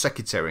personal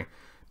secretary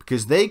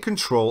because they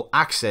control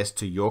access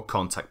to your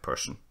contact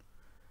person.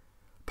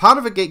 Part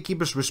of a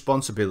gatekeeper's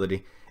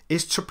responsibility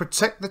is to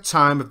protect the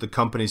time of the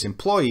company's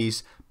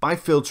employees by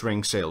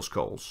filtering sales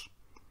calls.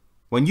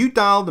 When you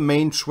dial the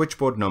main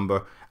switchboard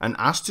number and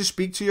ask to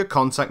speak to your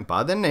contact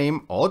by their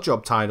name or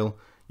job title,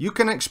 you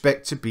can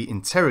expect to be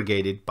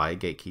interrogated by a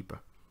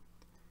gatekeeper.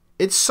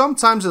 It's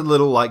sometimes a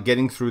little like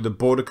getting through the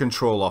border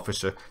control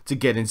officer to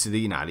get into the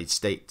United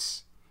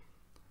States.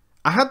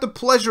 I had the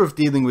pleasure of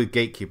dealing with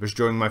gatekeepers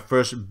during my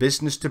first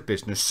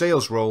business-to-business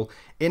sales role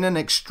in an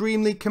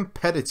extremely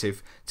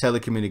competitive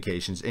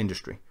telecommunications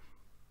industry.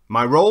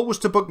 My role was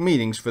to book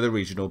meetings for the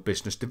regional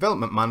business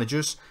development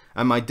managers,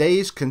 and my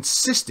days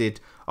consisted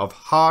of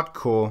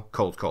hardcore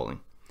cold calling.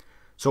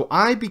 So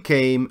I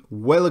became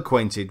well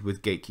acquainted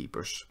with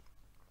gatekeepers.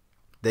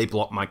 They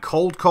blocked my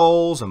cold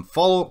calls and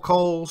follow-up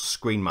calls,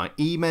 screened my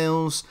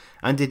emails,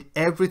 and did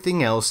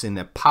everything else in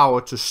their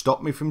power to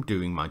stop me from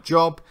doing my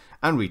job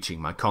and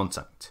reaching my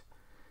contact.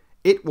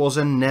 It was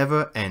a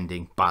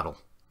never-ending battle.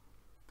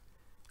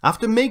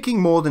 After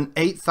making more than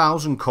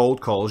 8,000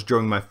 cold calls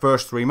during my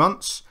first 3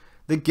 months,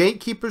 the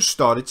gatekeepers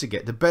started to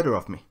get the better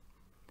of me.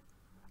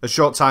 A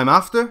short time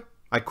after,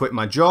 I quit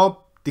my job,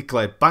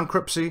 declared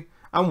bankruptcy,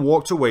 and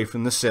walked away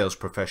from the sales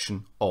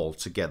profession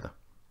altogether.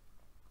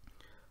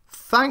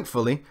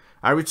 Thankfully,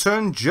 I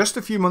returned just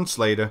a few months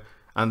later,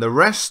 and the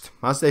rest,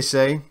 as they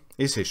say,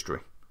 is history.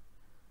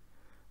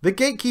 The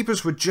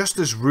gatekeepers were just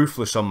as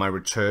ruthless on my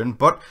return,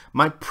 but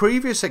my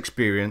previous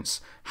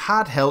experience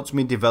had helped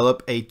me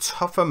develop a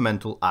tougher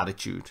mental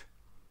attitude.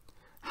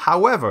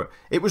 However,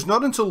 it was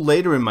not until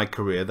later in my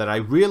career that I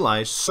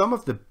realized some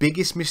of the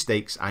biggest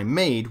mistakes I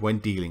made when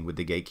dealing with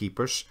the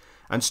gatekeepers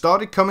and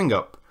started coming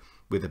up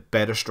with a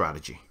better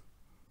strategy.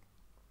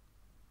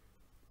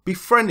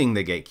 Befriending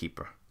the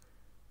gatekeeper.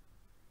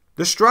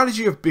 The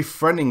strategy of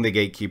befriending the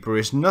gatekeeper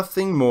is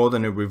nothing more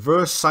than a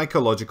reverse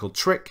psychological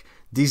trick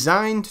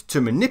designed to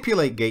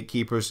manipulate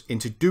gatekeepers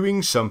into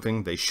doing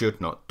something they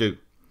should not do.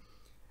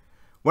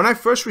 When I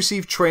first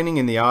received training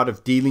in the art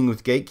of dealing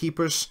with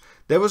gatekeepers,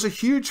 there was a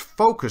huge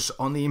focus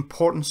on the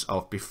importance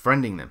of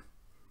befriending them.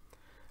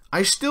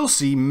 I still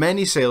see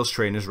many sales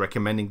trainers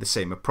recommending the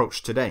same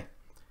approach today.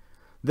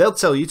 They'll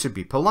tell you to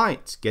be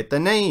polite, get their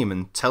name,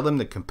 and tell them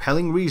the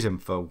compelling reason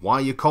for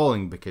why you're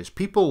calling, because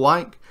people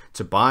like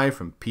to buy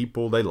from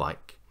people they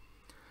like.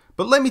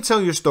 But let me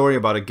tell you a story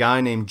about a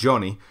guy named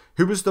Johnny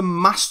who was the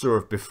master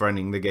of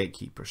befriending the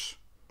gatekeepers.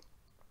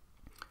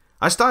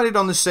 I started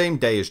on the same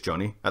day as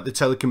Johnny at the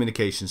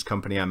telecommunications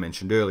company I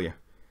mentioned earlier.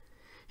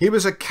 He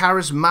was a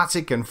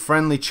charismatic and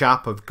friendly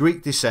chap of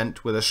Greek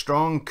descent with a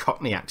strong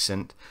Cockney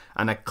accent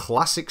and a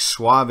classic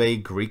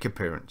suave Greek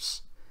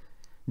appearance.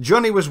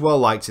 Johnny was well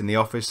liked in the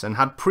office and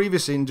had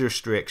previous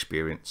industry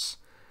experience.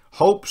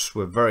 Hopes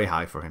were very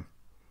high for him.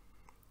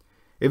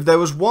 If there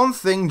was one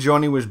thing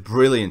Johnny was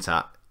brilliant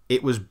at,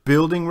 it was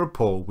building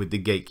rapport with the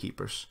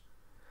gatekeepers.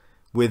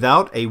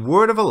 Without a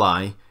word of a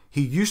lie,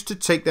 he used to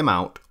take them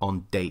out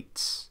on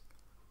dates.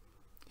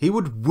 He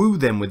would woo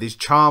them with his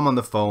charm on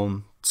the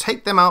phone,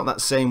 take them out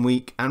that same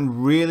week,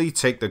 and really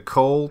take the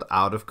cold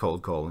out of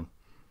cold calling.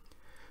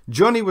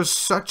 Johnny was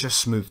such a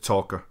smooth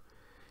talker.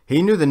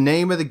 He knew the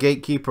name of the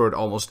gatekeeper at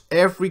almost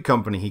every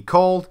company he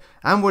called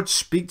and would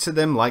speak to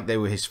them like they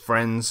were his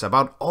friends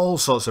about all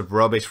sorts of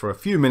rubbish for a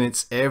few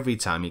minutes every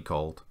time he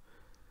called.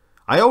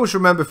 I always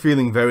remember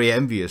feeling very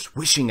envious,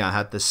 wishing I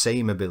had the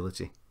same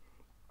ability.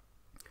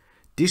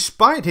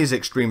 Despite his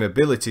extreme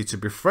ability to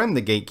befriend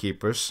the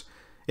gatekeepers,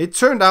 it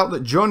turned out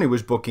that Johnny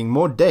was booking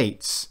more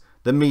dates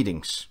than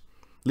meetings,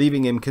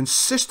 leaving him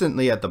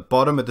consistently at the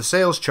bottom of the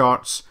sales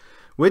charts,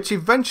 which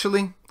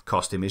eventually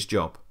cost him his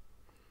job.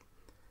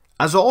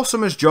 As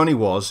awesome as Johnny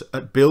was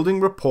at building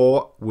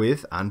rapport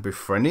with and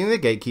befriending the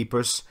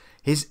gatekeepers,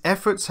 his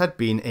efforts had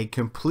been a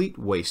complete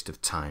waste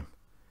of time.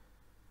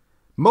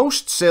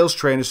 Most sales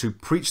trainers who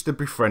preach the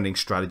befriending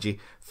strategy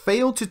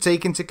fail to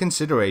take into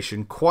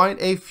consideration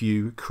quite a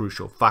few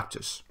crucial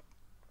factors.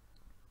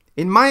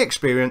 In my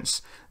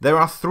experience, there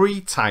are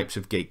 3 types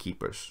of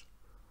gatekeepers.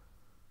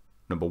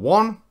 Number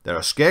 1, there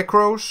are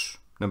scarecrows.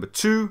 Number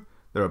 2,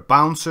 there are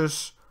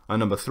bouncers. And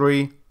number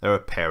 3, there are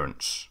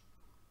parents.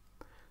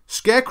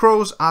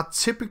 Scarecrows are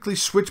typically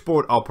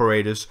switchboard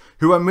operators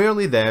who are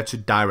merely there to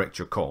direct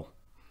your call.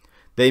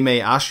 They may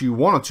ask you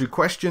 1 or 2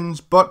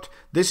 questions, but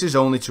this is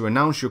only to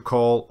announce your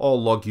call or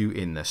log you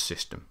in their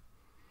system.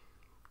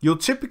 You'll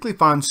typically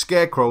find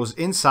scarecrows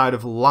inside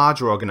of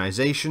larger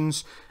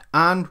organizations,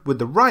 and with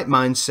the right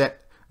mindset,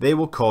 they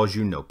will cause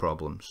you no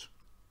problems.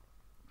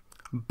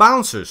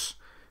 Bouncers,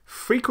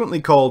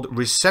 frequently called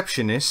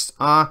receptionists,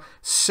 are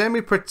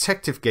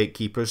semi-protective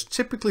gatekeepers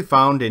typically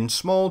found in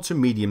small to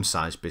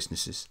medium-sized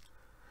businesses.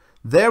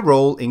 Their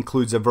role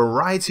includes a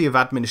variety of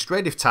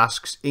administrative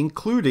tasks,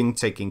 including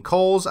taking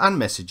calls and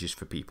messages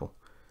for people.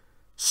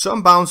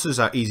 Some bouncers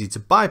are easy to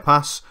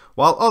bypass,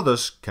 while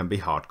others can be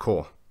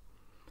hardcore.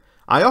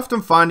 I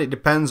often find it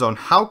depends on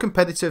how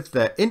competitive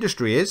their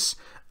industry is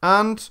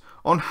and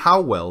on how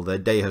well their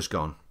day has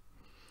gone.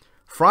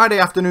 Friday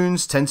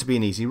afternoons tend to be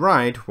an easy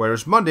ride,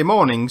 whereas Monday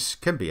mornings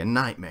can be a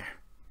nightmare.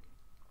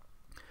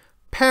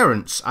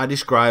 Parents I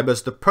describe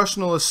as the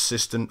personal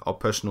assistant or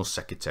personal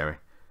secretary.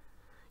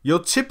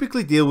 You'll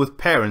typically deal with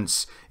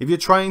parents if you're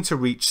trying to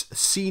reach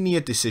senior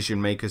decision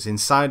makers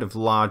inside of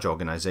large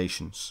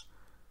organizations.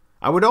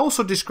 I would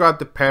also describe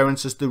the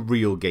parents as the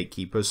real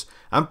gatekeepers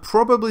and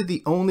probably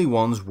the only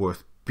ones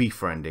worth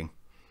befriending.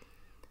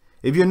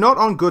 If you're not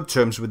on good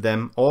terms with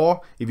them,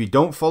 or if you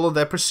don't follow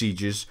their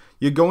procedures,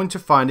 you're going to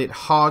find it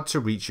hard to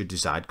reach your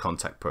desired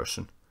contact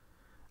person.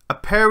 A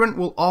parent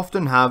will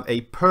often have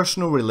a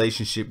personal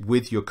relationship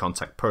with your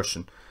contact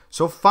person,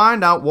 so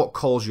find out what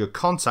calls your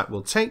contact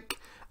will take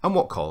and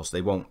what calls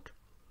they won't.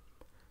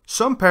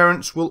 Some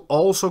parents will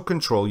also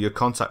control your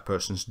contact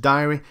person's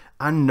diary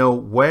and know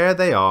where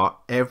they are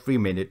every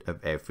minute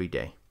of every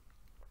day.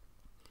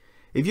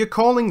 If you're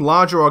calling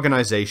larger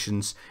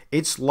organizations,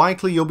 it's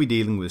likely you'll be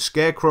dealing with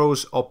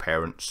scarecrows or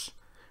parents.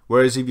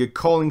 Whereas if you're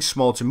calling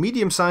small to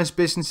medium-sized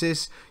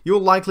businesses, you'll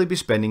likely be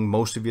spending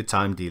most of your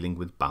time dealing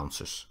with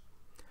bouncers.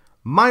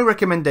 My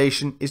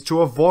recommendation is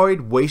to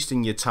avoid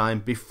wasting your time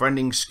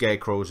befriending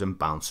scarecrows and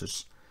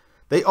bouncers.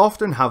 They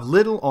often have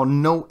little or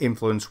no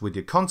influence with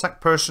your contact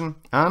person,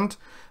 and,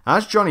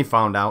 as Johnny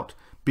found out,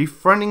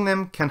 befriending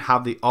them can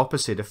have the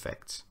opposite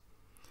effect.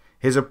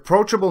 His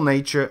approachable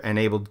nature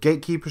enabled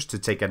gatekeepers to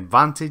take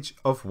advantage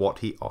of what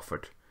he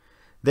offered.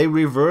 They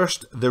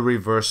reversed the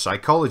reverse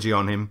psychology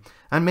on him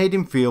and made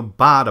him feel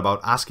bad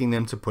about asking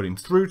them to put him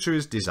through to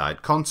his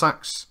desired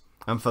contacts,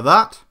 and for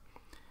that,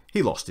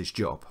 he lost his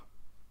job.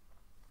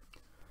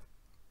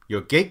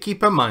 Your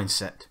gatekeeper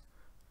mindset.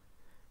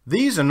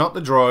 These are not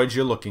the droids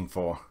you're looking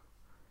for.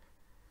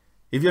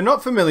 If you're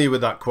not familiar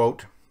with that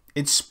quote,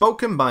 it's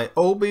spoken by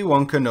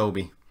Obi-Wan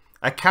Kenobi,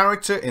 a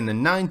character in the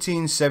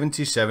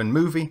 1977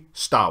 movie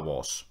Star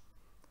Wars.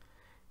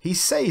 He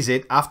says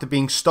it after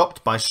being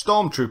stopped by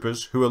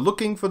stormtroopers who are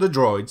looking for the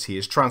droids he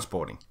is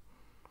transporting.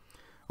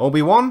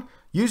 Obi-Wan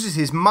uses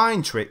his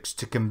mind tricks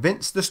to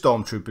convince the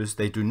stormtroopers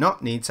they do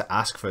not need to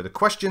ask further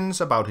questions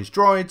about his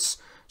droids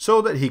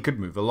so that he could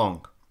move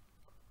along.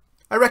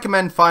 I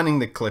recommend finding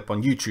the clip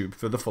on YouTube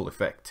for the full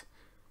effect.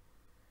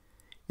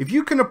 If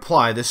you can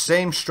apply the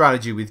same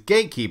strategy with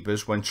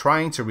gatekeepers when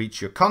trying to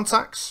reach your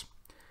contacts,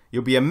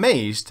 you'll be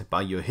amazed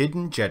by your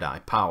hidden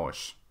Jedi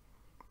powers.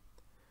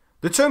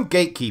 The term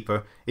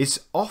gatekeeper is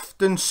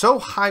often so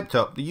hyped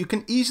up that you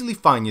can easily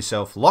find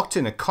yourself locked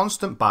in a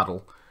constant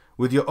battle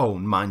with your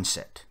own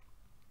mindset.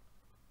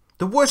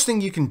 The worst thing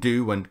you can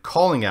do when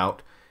calling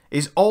out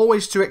is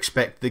always to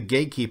expect the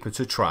gatekeeper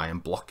to try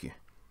and block you.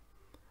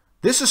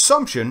 This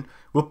assumption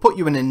will put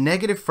you in a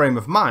negative frame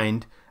of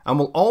mind and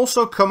will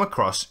also come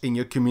across in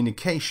your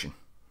communication.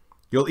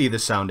 You'll either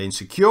sound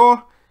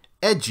insecure,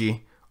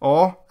 edgy,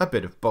 or a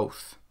bit of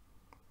both.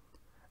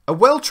 A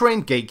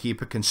well-trained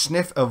gatekeeper can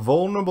sniff a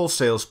vulnerable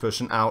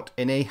salesperson out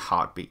in a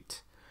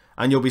heartbeat,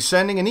 and you'll be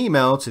sending an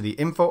email to the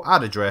info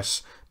ad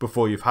address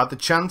before you've had the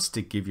chance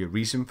to give your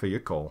reason for your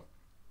call.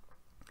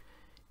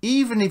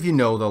 Even if you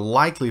know the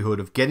likelihood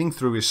of getting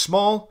through is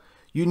small,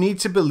 you need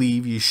to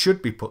believe you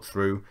should be put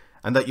through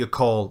and that your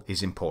call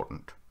is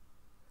important.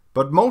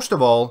 But most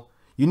of all,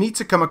 you need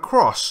to come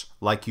across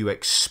like you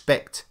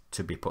expect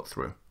to be put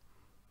through.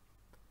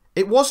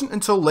 It wasn't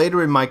until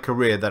later in my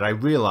career that I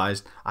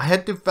realized I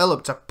had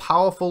developed a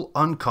powerful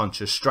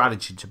unconscious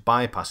strategy to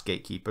bypass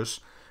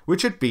gatekeepers,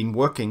 which had been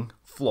working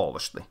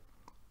flawlessly.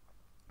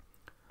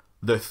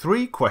 The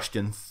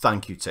 3-question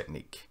thank you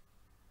technique.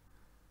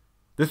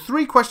 The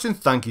 3-question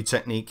thank you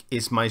technique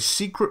is my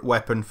secret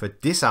weapon for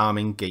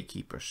disarming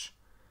gatekeepers.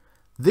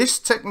 This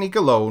technique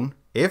alone,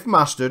 if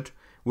mastered,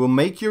 will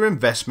make your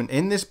investment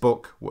in this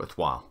book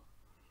worthwhile.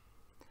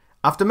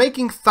 After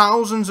making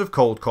thousands of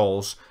cold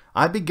calls,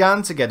 I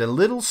began to get a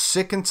little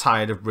sick and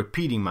tired of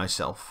repeating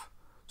myself,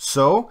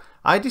 so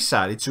I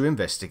decided to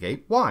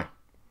investigate why.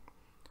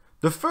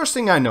 The first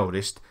thing I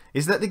noticed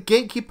is that the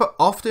gatekeeper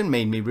often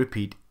made me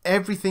repeat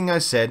everything I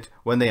said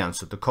when they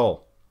answered the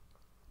call.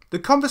 The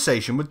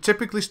conversation would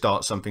typically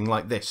start something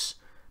like this.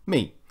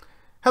 Me: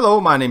 hello,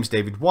 my name's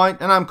David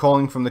White and I'm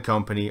calling from the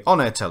company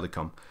On Air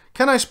Telecom.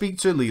 Can I speak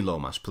to Lee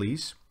Lomas,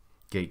 please?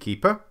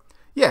 Gatekeeper: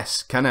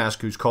 yes, can I ask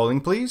who's calling,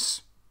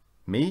 please?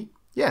 Me: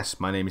 yes,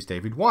 my name is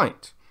David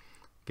White.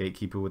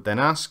 Gatekeeper would then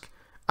ask,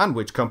 and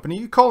which company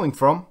are you calling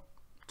from?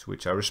 To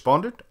which I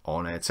responded,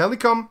 On Air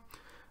Telecom.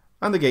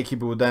 And the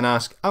gatekeeper would then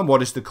ask, and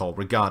what is the call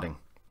regarding?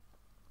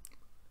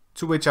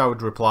 To which I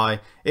would reply,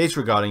 it's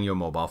regarding your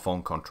mobile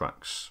phone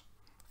contracts.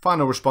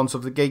 Final response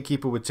of the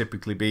gatekeeper would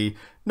typically be,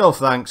 no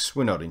thanks,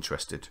 we're not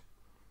interested.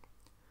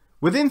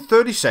 Within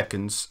 30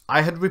 seconds,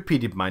 I had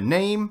repeated my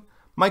name,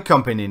 my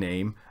company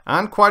name,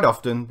 and quite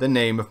often the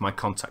name of my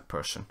contact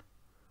person.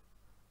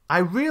 I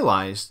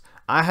realized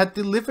I had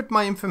delivered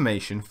my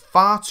information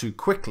far too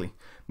quickly,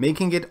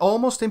 making it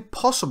almost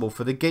impossible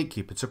for the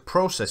gatekeeper to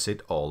process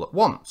it all at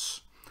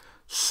once.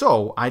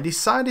 So I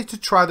decided to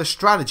try the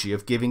strategy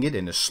of giving it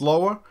in a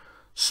slower,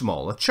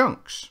 smaller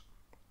chunks.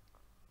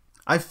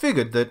 I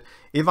figured that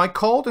if I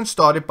called and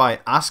started by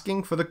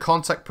asking for the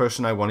contact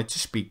person I wanted to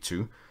speak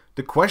to,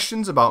 the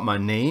questions about my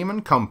name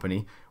and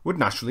company would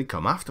naturally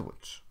come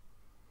afterwards.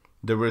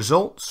 The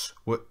results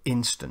were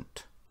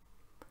instant.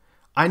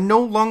 I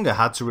no longer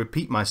had to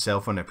repeat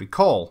myself on every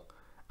call,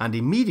 and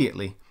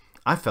immediately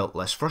I felt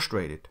less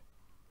frustrated.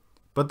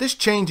 But this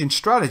change in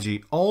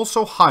strategy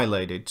also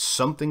highlighted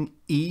something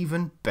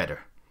even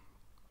better.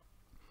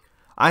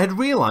 I had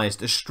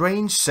realised a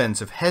strange sense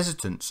of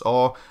hesitance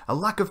or a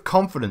lack of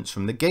confidence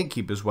from the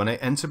gatekeepers when I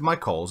entered my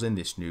calls in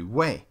this new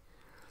way.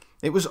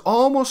 It was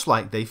almost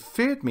like they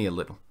feared me a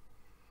little.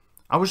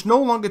 I was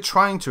no longer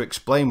trying to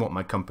explain what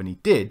my company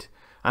did,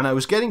 and I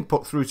was getting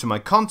put through to my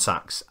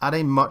contacts at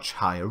a much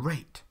higher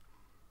rate.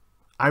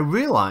 I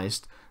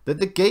realised that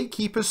the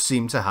gatekeepers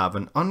seemed to have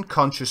an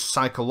unconscious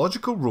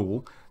psychological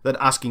rule that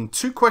asking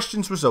 2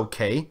 questions was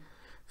okay,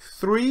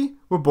 3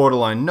 were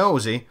borderline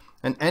nosy,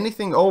 and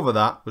anything over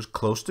that was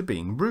close to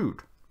being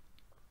rude.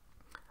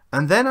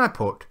 And then I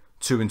put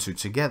 2 and 2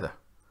 together.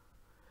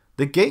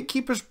 The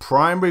gatekeeper's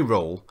primary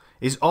role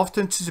is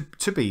often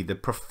to be the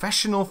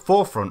professional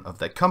forefront of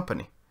their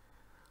company.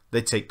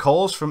 They take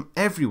calls from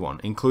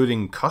everyone,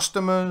 including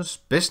customers,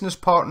 business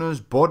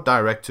partners, board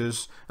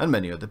directors, and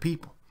many other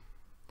people.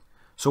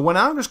 So when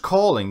I was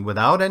calling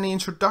without any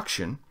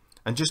introduction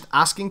and just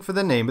asking for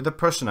the name of the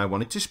person I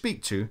wanted to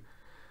speak to,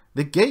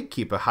 the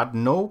gatekeeper had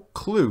no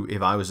clue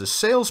if I was a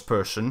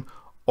salesperson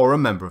or a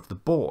member of the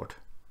board.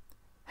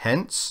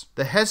 Hence,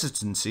 the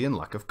hesitancy and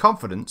lack of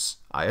confidence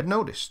I had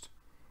noticed.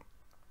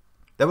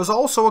 There was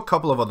also a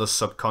couple of other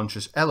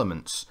subconscious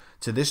elements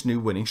to this new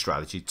winning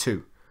strategy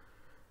too.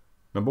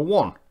 Number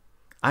 1,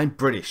 I'm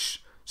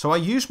British, so I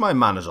use my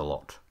manners a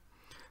lot.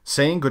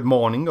 Saying good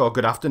morning or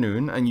good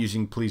afternoon and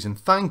using please and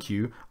thank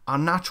you are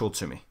natural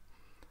to me.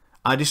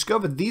 I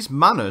discovered these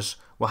manners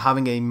were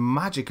having a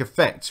magic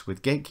effect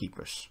with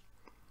gatekeepers.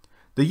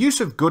 The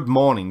use of good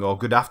morning or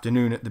good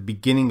afternoon at the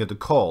beginning of the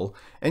call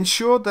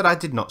ensured that I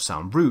did not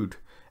sound rude,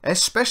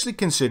 especially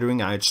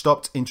considering I had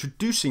stopped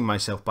introducing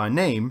myself by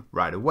name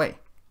right away.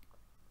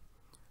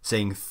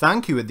 Saying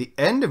thank you at the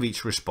end of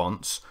each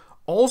response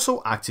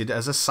also acted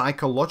as a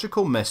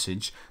psychological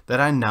message that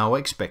I now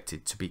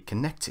expected to be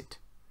connected.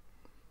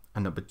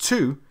 And number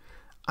 2,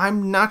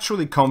 I'm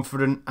naturally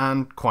confident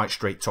and quite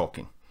straight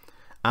talking.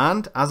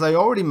 And as I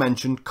already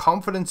mentioned,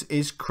 confidence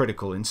is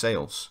critical in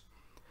sales.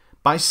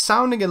 By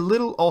sounding a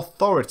little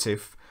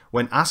authoritative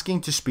when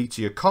asking to speak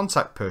to your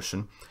contact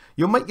person,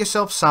 you'll make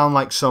yourself sound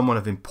like someone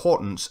of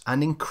importance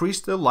and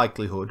increase the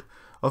likelihood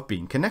of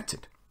being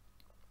connected.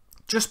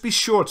 Just be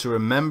sure to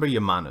remember your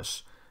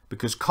manners,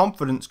 because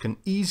confidence can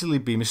easily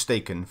be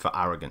mistaken for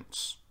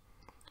arrogance.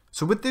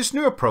 So with this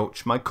new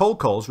approach, my cold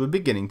calls were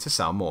beginning to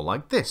sound more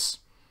like this.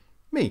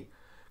 Me,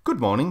 good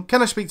morning,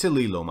 can I speak to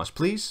Lee Lomas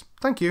please?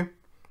 Thank you.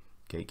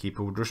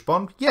 Gatekeeper would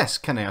respond, yes,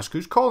 can I ask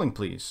who's calling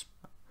please?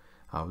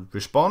 I would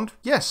respond,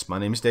 yes, my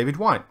name is David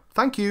White,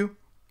 thank you.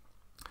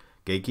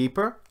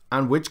 Gatekeeper,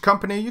 and which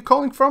company are you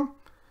calling from?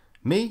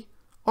 Me,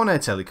 On Air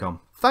Telecom,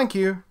 thank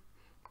you.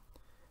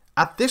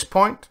 At this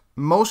point,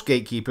 most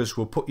gatekeepers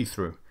will put you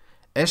through,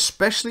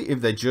 especially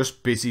if they're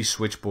just busy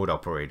switchboard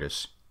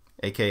operators,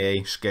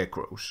 aka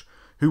scarecrows,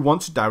 who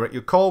want to direct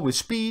your call with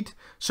speed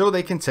so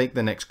they can take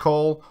the next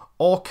call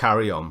or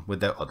carry on with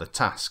their other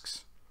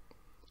tasks.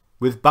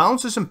 With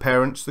bouncers and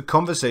parents, the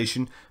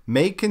conversation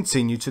may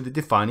continue to the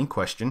defining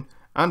question,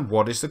 and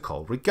what is the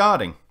call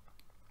regarding?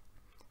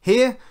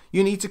 Here,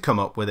 you need to come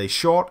up with a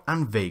short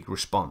and vague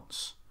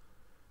response.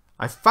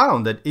 I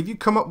found that if you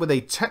come up with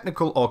a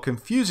technical or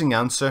confusing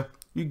answer,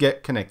 you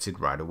get connected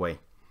right away.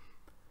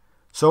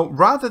 So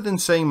rather than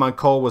saying my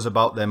call was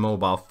about their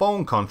mobile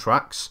phone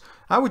contracts,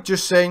 I would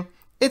just say,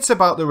 it's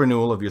about the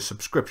renewal of your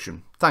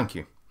subscription, thank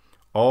you.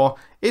 Or,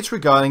 it's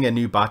regarding a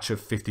new batch of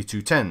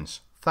 5210s,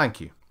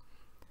 thank you.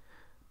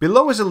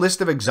 Below is a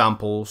list of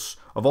examples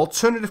of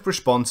alternative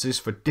responses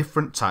for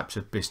different types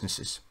of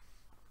businesses.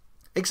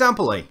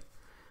 Example A.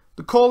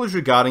 The call is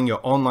regarding your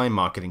online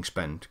marketing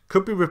spend.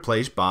 Could be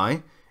replaced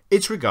by,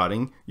 it's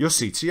regarding your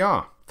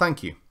CTR,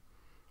 thank you.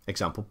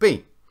 Example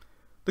B.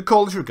 The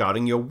call is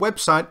regarding your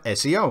website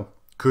SEO.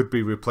 Could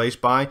be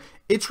replaced by,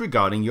 it's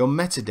regarding your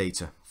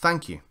metadata,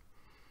 thank you.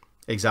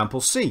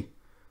 Example C.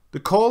 The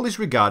call is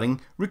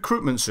regarding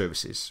recruitment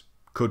services.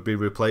 Could be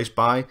replaced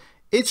by,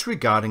 it's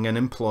regarding an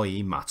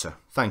employee matter,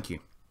 thank you.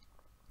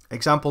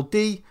 Example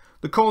D.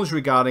 The call is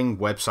regarding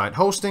website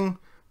hosting.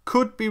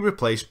 Could be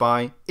replaced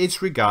by,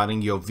 it's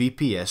regarding your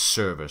VPS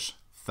servers,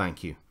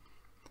 thank you.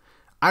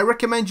 I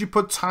recommend you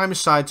put time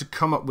aside to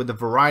come up with a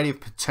variety of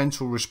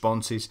potential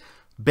responses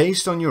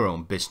based on your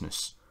own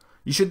business.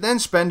 You should then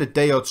spend a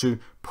day or 2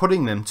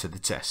 putting them to the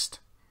test.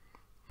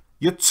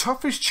 Your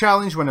toughest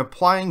challenge when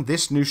applying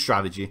this new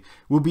strategy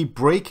will be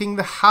breaking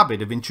the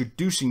habit of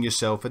introducing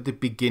yourself at the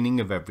beginning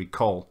of every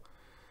call.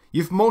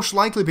 You've most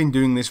likely been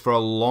doing this for a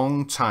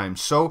long time,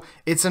 so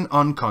it's an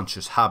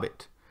unconscious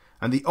habit.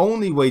 And the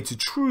only way to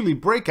truly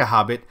break a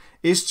habit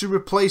is to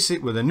replace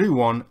it with a new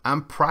one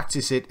and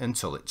practice it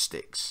until it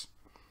sticks.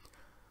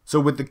 So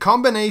with the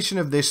combination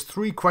of this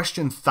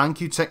 3-question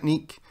thank you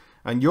technique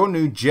and your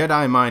new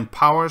Jedi mind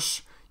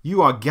powers,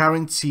 you are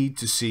guaranteed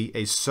to see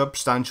a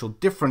substantial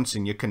difference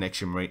in your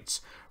connection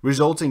rates,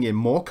 resulting in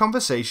more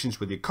conversations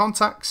with your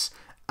contacts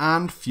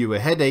and fewer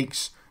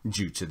headaches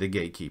due to the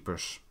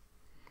gatekeepers.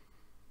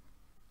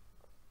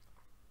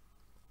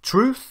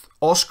 Truth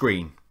or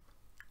screen?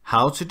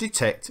 How to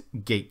detect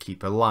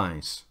gatekeeper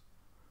lies.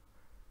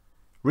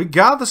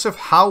 Regardless of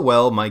how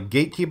well my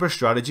gatekeeper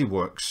strategy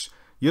works,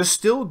 you're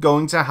still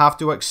going to have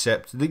to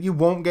accept that you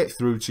won't get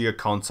through to your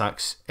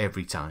contacts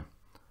every time.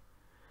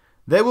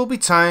 There will be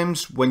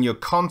times when your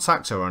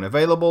contacts are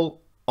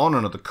unavailable, on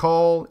another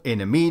call,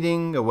 in a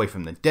meeting, away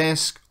from the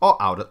desk,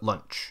 or out at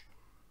lunch.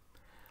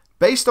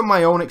 Based on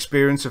my own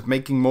experience of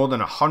making more than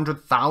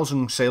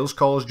 100,000 sales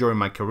calls during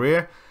my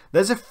career,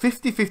 there's a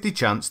 50-50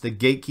 chance the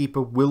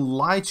gatekeeper will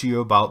lie to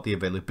you about the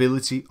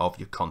availability of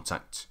your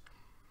contact.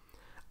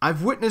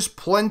 I've witnessed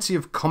plenty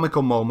of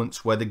comical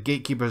moments where the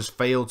gatekeeper has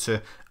failed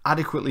to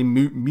adequately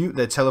mute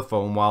their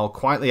telephone while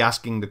quietly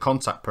asking the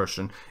contact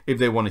person if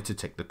they wanted to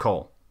take the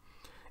call.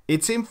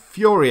 It's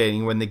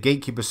infuriating when the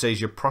gatekeeper says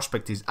your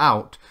prospect is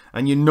out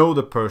and you know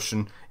the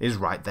person is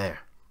right there.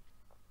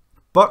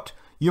 But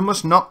you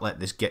must not let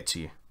this get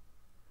to you.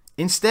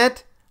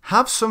 Instead,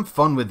 have some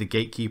fun with the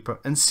gatekeeper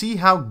and see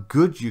how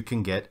good you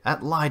can get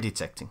at lie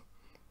detecting.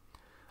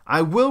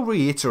 I will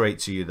reiterate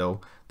to you though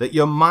that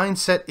your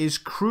mindset is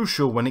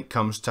crucial when it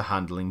comes to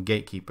handling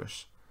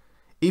gatekeepers.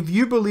 If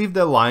you believe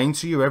they're lying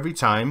to you every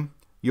time,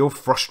 you'll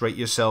frustrate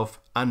yourself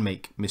and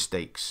make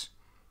mistakes.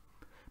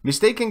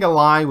 Mistaking a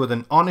lie with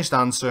an honest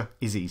answer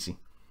is easy.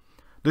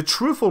 The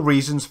truthful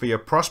reasons for your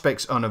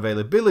prospect's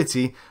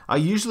unavailability are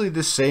usually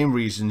the same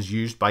reasons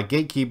used by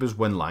gatekeepers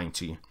when lying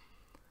to you.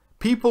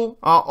 People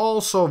are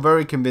also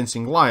very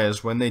convincing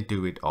liars when they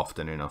do it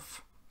often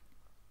enough.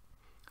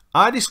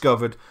 I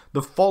discovered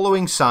the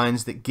following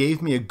signs that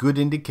gave me a good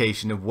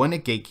indication of when a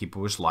gatekeeper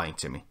was lying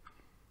to me.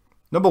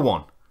 Number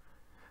 1.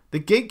 The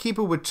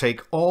gatekeeper would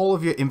take all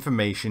of your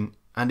information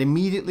and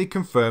immediately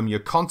confirm your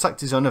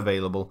contact is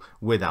unavailable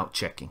without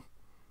checking.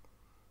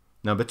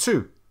 Number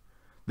 2.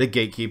 The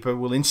gatekeeper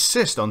will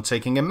insist on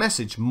taking a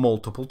message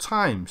multiple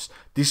times,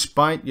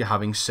 despite you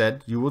having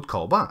said you would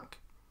call back.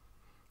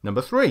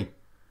 Number 3.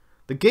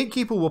 The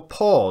gatekeeper will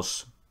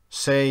pause,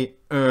 say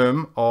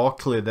or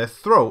clear their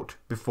throat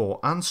before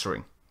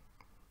answering.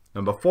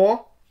 Number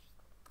 4.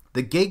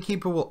 The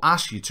gatekeeper will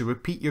ask you to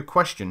repeat your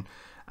question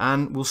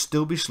and will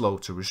still be slow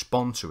to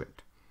respond to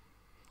it.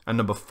 And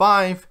number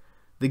 5.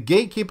 The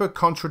gatekeeper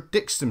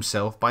contradicts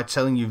himself by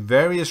telling you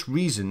various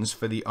reasons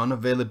for the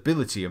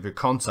unavailability of your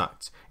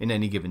contact in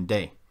any given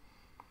day.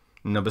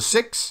 Number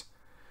 6.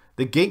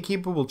 The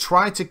gatekeeper will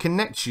try to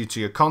connect you to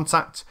your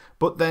contact,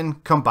 but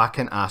then come back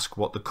and ask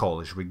what the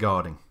call is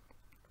regarding.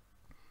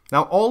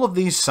 Now, all of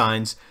these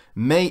signs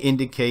may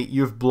indicate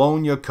you've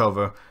blown your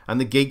cover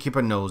and the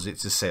gatekeeper knows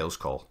it's a sales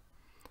call.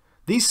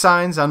 These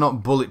signs are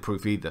not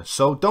bulletproof either,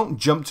 so don't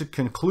jump to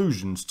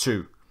conclusions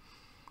too.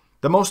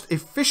 The most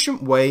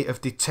efficient way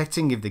of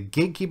detecting if the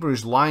gatekeeper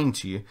is lying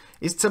to you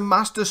is to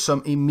master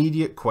some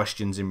immediate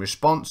questions in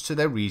response to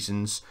their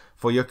reasons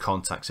for your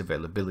contact's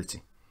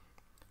availability.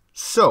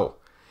 So,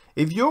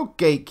 if your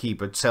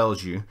gatekeeper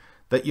tells you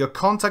that your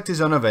contact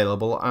is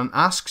unavailable and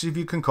asks if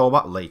you can call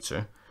back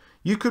later,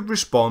 you could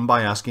respond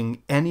by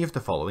asking any of the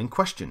following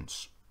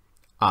questions.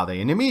 Are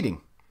they in a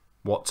meeting?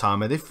 What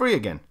time are they free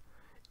again?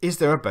 Is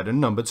there a better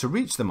number to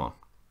reach them on?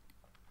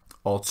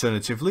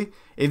 Alternatively,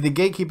 if the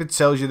gatekeeper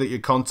tells you that your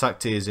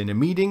contact is in a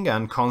meeting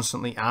and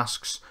constantly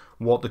asks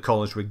what the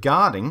call is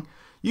regarding,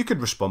 you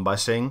could respond by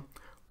saying,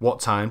 what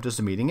time does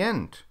the meeting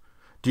end?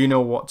 Do you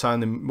know what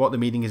the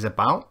meeting is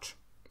about?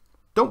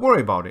 Don't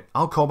worry about it,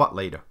 I'll call back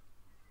later.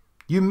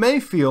 You may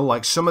feel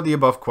like some of the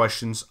above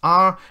questions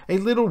are a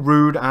little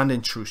rude and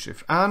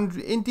intrusive, and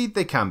indeed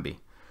they can be.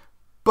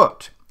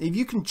 But if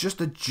you can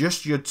just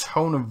adjust your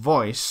tone of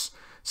voice,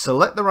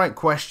 select the right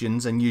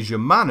questions and use your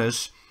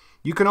manners,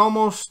 you can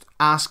almost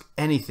ask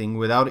anything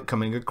without it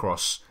coming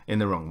across in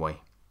the wrong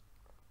way.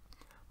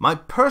 My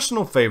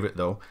personal favorite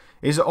though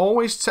is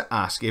always to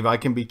ask if I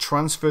can be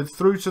transferred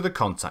through to the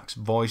contact's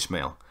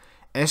voicemail,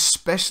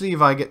 especially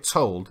if I get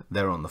told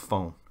they're on the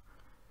phone.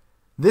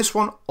 This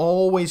one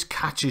always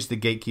catches the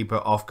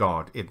gatekeeper off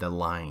guard if they're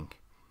lying.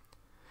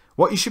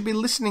 What you should be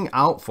listening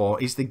out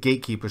for is the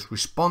gatekeeper's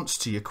response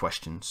to your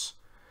questions.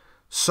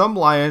 Some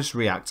liars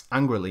react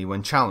angrily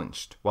when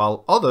challenged,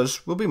 while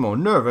others will be more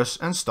nervous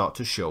and start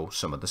to show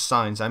some of the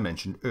signs I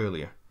mentioned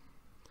earlier.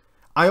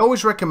 I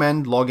always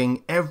recommend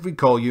logging every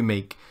call you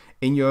make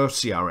in your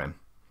CRM,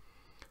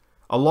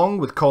 along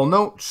with call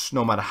notes,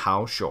 no matter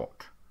how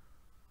short.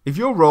 If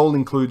your role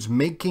includes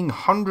making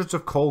hundreds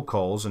of cold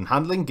calls and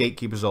handling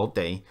gatekeepers all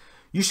day,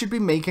 you should be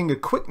making a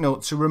quick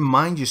note to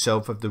remind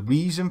yourself of the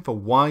reason for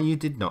why you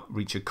did not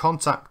reach a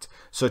contact,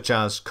 such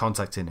as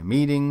contact in a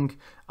meeting,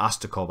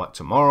 asked to call back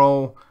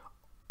tomorrow,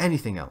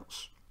 anything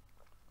else.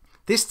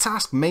 This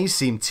task may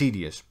seem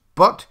tedious,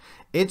 but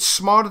it's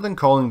smarter than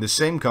calling the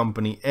same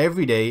company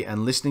every day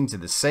and listening to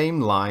the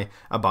same lie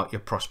about your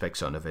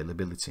prospect's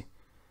unavailability.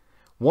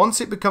 Once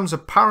it becomes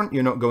apparent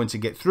you're not going to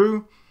get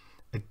through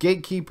a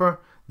gatekeeper,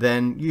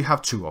 then you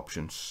have two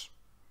options.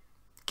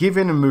 Give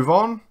in and move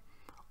on,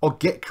 or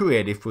get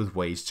creative with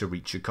ways to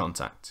reach your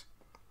contact.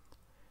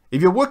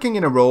 If you're working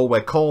in a role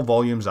where call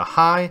volumes are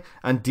high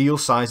and deal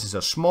sizes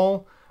are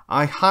small,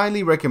 I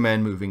highly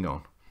recommend moving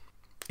on.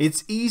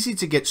 It's easy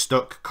to get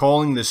stuck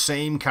calling the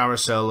same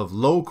carousel of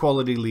low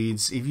quality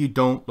leads if you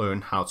don't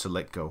learn how to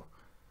let go.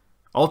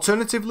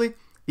 Alternatively,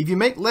 If you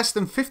make less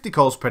than 50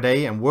 calls per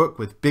day and work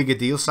with bigger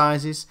deal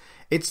sizes,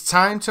 it's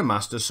time to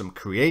master some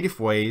creative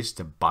ways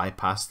to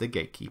bypass the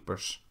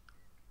gatekeepers.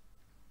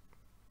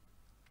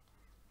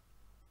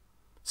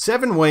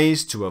 7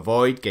 ways to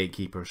avoid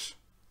gatekeepers.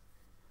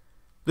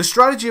 The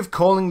strategy of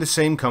calling the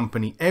same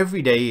company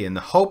every day in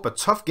the hope a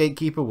tough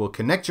gatekeeper will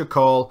connect your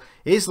call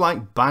is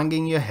like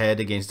banging your head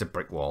against a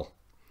brick wall.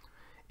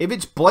 If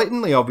it's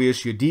blatantly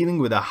obvious you're dealing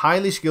with a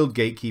highly skilled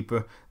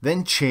gatekeeper,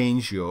 then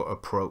change your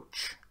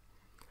approach.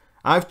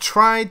 I've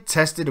tried,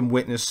 tested and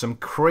witnessed some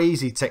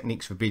crazy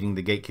techniques for beating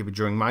the gatekeeper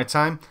during my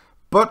time,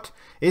 but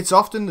it's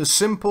often the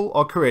simple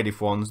or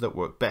creative ones that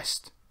work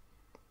best.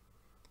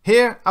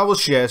 Here I will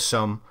share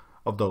some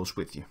of those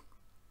with you.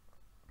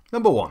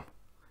 Number 1.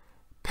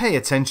 Pay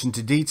attention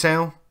to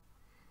detail.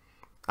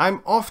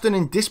 I'm often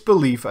in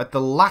disbelief at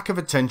the lack of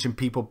attention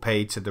people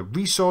pay to the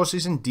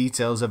resources and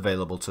details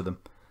available to them.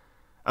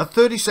 A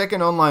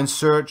 30-second online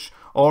search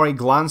or a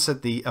glance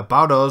at the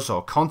About Us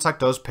or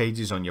Contact Us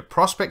pages on your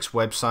prospect's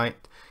website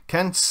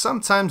can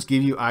sometimes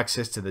give you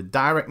access to the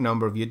direct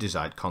number of your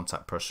desired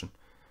contact person.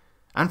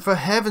 And for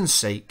heaven's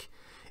sake,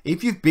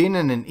 if you've been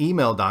in an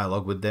email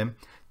dialogue with them,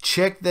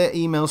 check their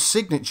email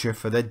signature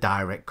for their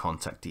direct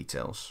contact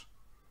details.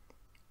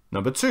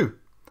 Number 2.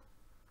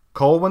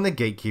 Call when the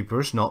gatekeeper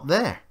is not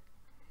there.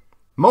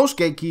 Most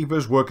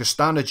gatekeepers work a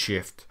standard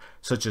shift,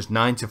 such as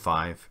 9 to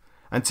 5,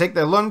 and take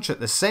their lunch at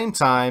the same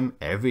time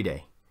every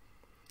day.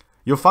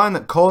 You'll find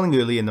that calling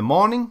early in the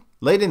morning,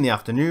 late in the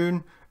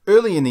afternoon,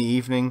 early in the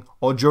evening,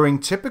 or during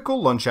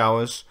typical lunch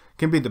hours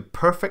can be the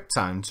perfect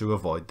time to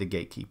avoid the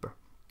gatekeeper.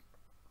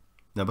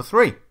 Number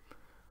 3.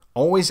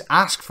 Always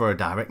ask for a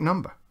direct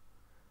number.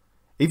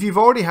 If you've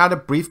already had a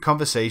brief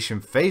conversation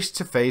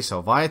face-to-face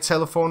or via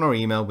telephone or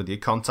email with your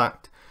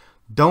contact,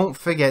 don't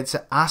forget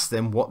to ask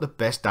them what the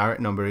best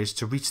direct number is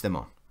to reach them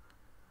on.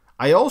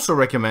 I also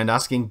recommend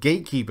asking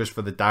gatekeepers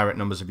for the direct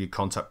numbers of your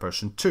contact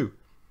person too.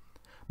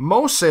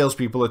 Most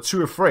salespeople are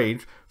too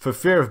afraid for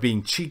fear of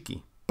being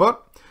cheeky,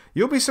 but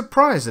you'll be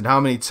surprised at how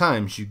many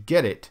times you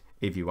get it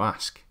if you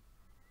ask.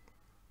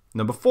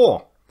 Number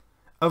 4.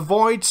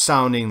 Avoid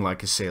sounding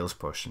like a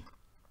salesperson.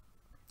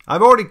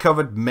 I've already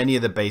covered many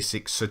of the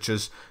basics, such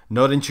as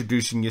not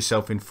introducing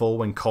yourself in full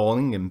when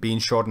calling and being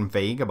short and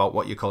vague about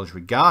what your call is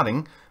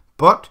regarding,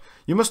 but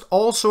you must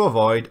also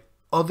avoid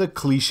other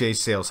cliche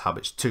sales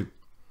habits too.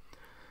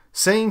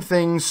 Saying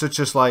things such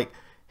as like,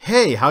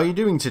 "Hey, how are you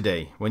doing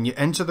today?" when you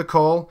enter the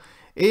call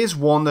is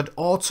one that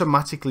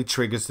automatically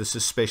triggers the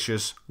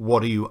suspicious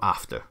 "what are you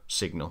after"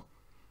 signal.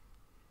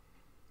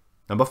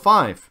 Number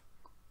 5.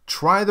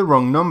 Try the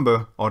wrong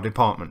number or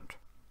department.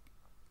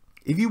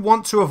 If you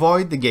want to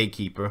avoid the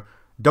gatekeeper,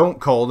 don't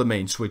call the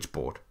main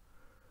switchboard.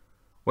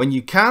 When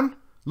you can,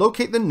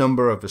 locate the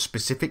number of a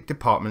specific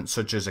department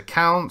such as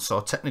accounts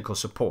or technical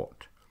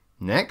support.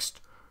 Next,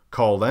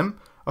 call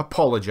them,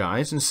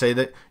 apologize and say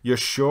that you're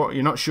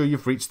not sure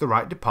you've reached the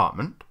right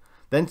department,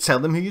 then tell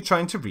them who you're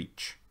trying to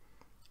reach.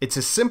 It's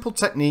a simple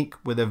technique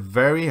with a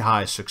very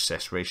high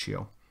success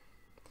ratio.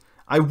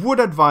 I would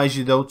advise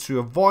you though to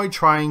avoid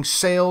trying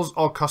sales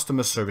or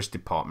customer service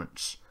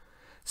departments.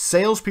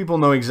 Salespeople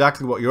know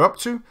exactly what you're up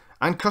to,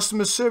 and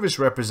customer service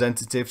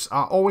representatives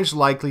are always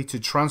likely to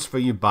transfer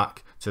you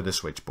back to the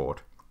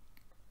switchboard.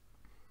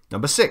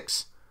 Number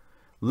 6.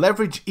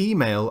 Leverage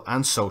email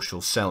and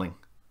social selling.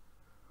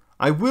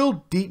 I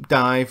will deep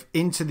dive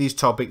into these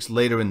topics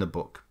later in the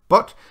book,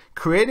 but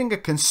creating a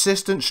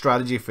consistent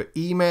strategy for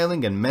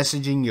emailing and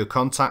messaging your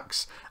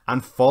contacts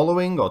and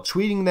following or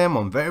tweeting them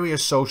on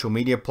various social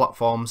media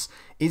platforms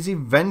is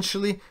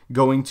eventually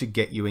going to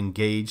get you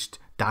engaged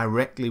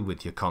directly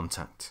with your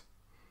contact.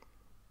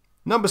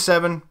 Number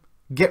 7.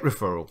 Get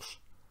referrals.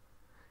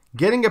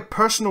 Getting a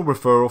personal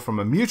referral from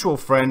a mutual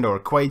friend or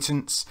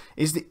acquaintance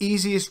is the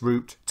easiest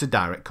route to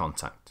direct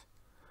contact.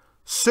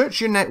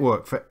 Search your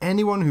network for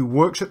anyone who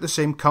works at the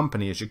same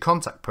company as your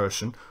contact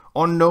person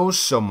or knows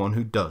someone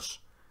who does.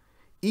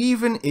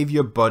 Even if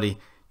your buddy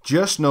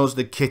just knows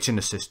the kitchen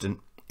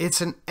assistant,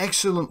 it's an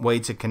excellent way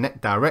to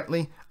connect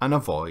directly and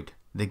avoid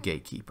the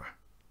gatekeeper.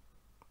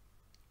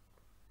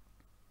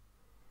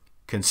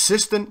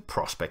 Consistent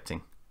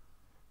prospecting.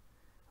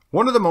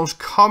 One of the most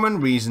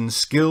common reasons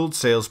skilled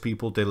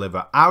salespeople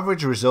deliver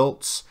average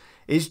results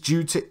is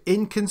due to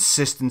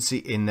inconsistency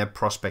in their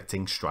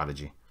prospecting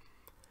strategy.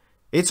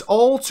 It's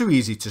all too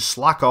easy to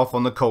slack off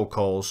on the cold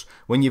calls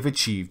when you've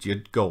achieved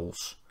your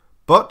goals.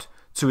 But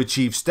to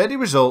achieve steady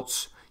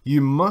results, you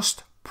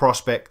must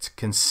prospect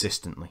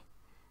consistently.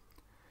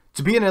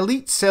 To be an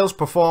elite sales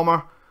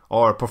performer,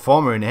 or a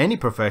performer in any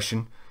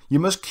profession, you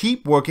must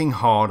keep working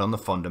hard on the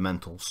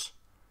fundamentals.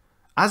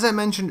 As I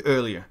mentioned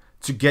earlier,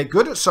 to get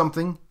good at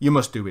something, you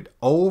must do it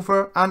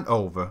over and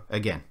over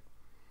again.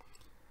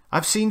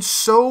 I've seen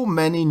so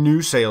many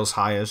new sales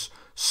hires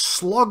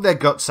slog their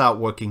guts out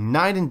working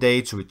night and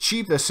day to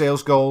achieve their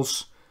sales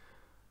goals,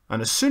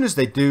 and as soon as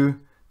they do,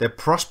 their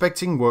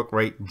prospecting work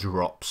rate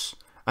drops,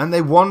 and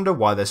they wonder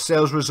why their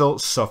sales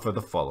results suffer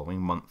the following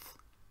month.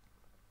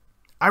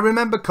 I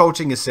remember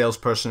coaching a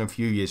salesperson a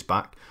few years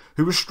back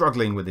who was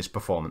struggling with his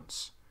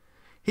performance.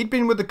 He'd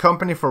been with the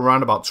company for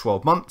around about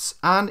 12 months,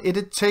 and it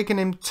had taken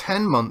him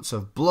 10 months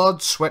of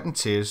blood, sweat and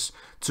tears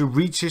to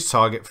reach his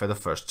target for the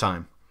first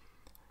time.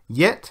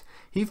 Yet,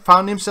 he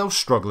found himself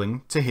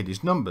struggling to hit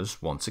his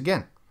numbers once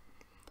again.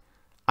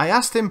 I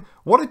asked him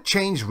what had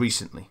changed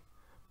recently,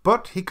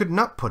 but he could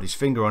not put his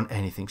finger on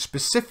anything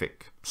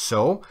specific.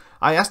 So,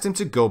 I asked him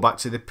to go back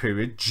to the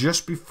period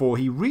just before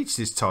he reached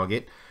his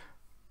target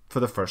for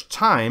the first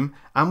time,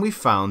 and we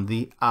found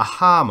the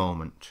aha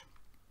moment.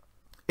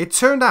 It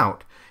turned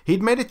out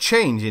he'd made a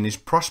change in his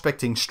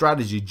prospecting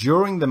strategy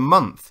during the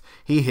month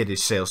he hit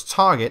his sales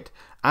target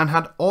and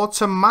had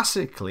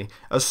automatically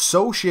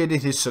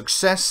associated his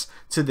success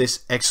to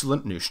this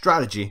excellent new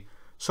strategy,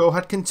 so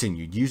had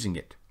continued using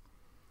it.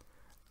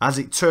 As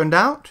it turned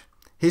out,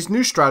 his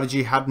new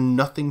strategy had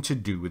nothing to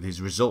do with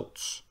his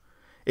results.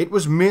 It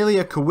was merely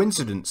a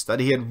coincidence that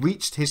he had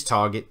reached his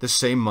target the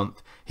same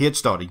month he had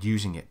started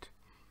using it.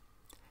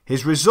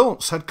 His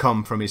results had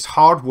come from his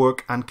hard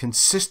work and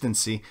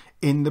consistency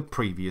in the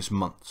previous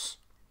months.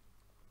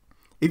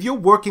 If you're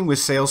working with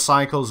sales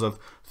cycles of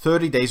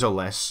 30 days or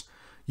less,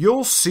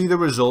 you'll see the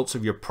results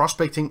of your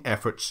prospecting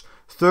efforts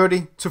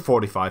 30 to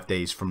 45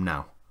 days from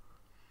now.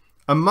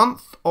 A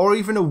month or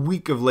even a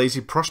week of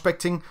lazy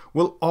prospecting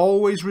will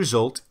always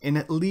result in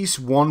at least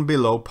one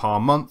below par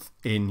month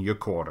in your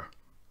quarter.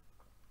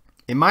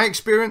 In my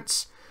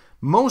experience,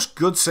 most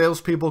good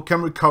salespeople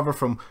can recover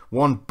from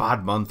one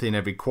bad month in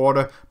every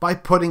quarter by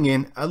putting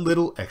in a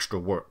little extra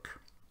work.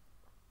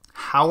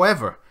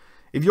 However,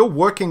 if you're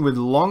working with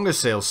longer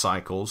sales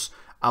cycles,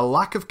 a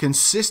lack of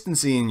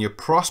consistency in your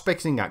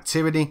prospecting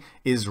activity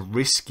is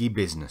risky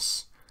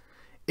business.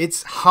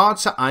 It's hard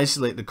to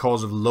isolate the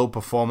cause of low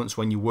performance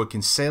when you work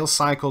in sales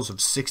cycles of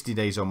 60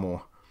 days or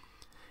more.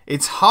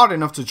 It's hard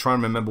enough to try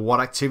and remember what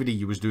activity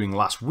you was doing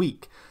last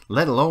week,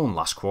 let alone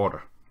last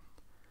quarter.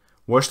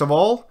 Worst of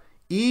all,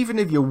 even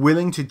if you're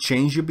willing to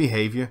change your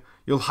behavior,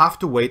 you'll have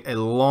to wait a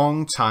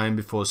long time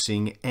before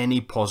seeing any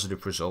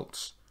positive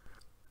results.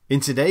 In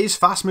today's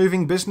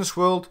fast-moving business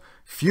world,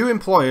 few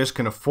employers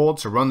can afford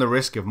to run the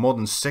risk of more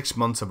than 6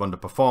 months of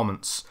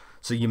underperformance,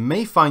 so you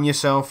may find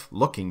yourself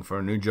looking for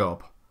a new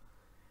job.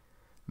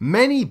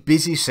 Many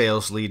busy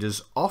sales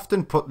leaders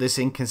often put this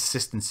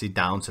inconsistency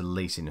down to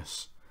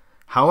laziness.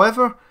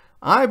 However,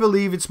 I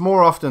believe it's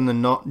more often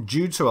than not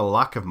due to a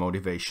lack of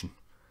motivation.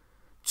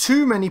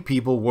 Too many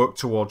people work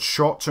towards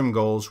short-term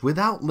goals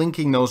without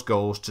linking those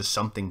goals to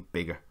something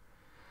bigger.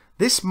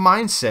 This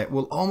mindset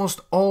will almost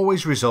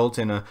always result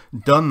in a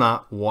done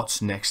that,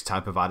 what's next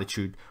type of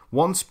attitude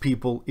once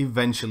people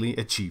eventually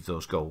achieve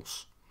those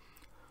goals.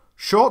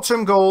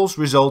 Short-term goals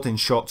result in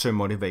short-term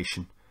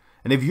motivation.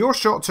 And if your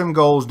short-term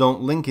goals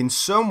don't link in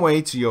some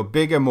way to your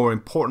bigger, more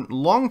important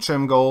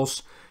long-term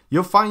goals,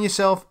 you'll find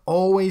yourself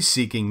always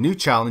seeking new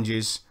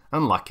challenges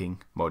and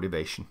lacking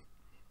motivation.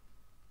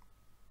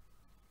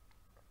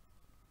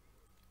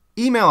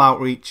 Email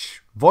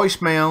outreach,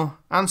 voicemail,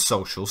 and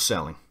social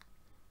selling.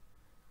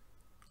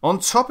 On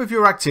top of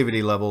your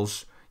activity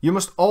levels, you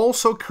must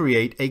also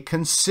create a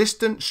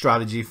consistent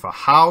strategy for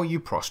how you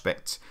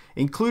prospect,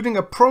 including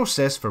a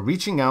process for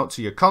reaching out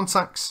to your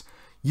contacts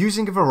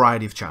using a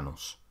variety of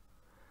channels.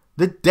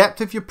 The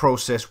depth of your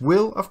process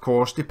will, of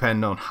course,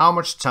 depend on how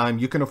much time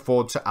you can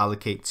afford to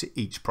allocate to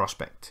each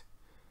prospect.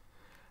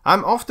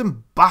 I'm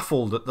often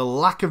baffled at the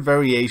lack of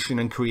variation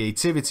and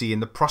creativity in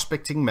the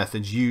prospecting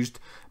methods used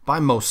by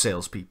most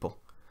salespeople.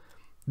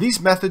 These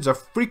methods are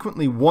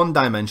frequently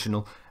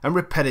one-dimensional and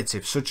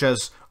repetitive, such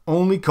as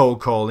only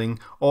cold calling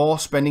or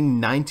spending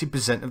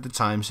 90% of the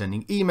time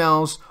sending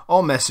emails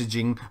or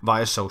messaging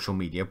via social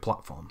media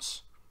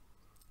platforms.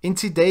 In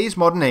today's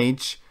modern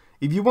age,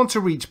 if you want to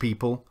reach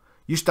people,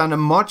 you stand a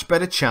much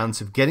better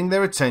chance of getting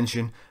their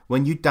attention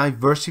when you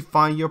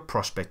diversify your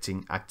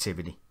prospecting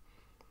activity.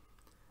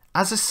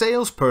 As a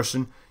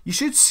salesperson, you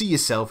should see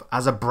yourself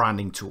as a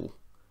branding tool.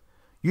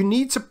 You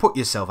need to put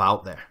yourself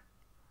out there.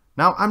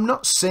 Now, I'm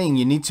not saying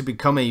you need to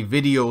become a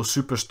video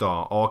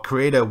superstar or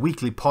create a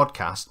weekly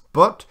podcast,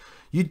 but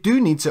you do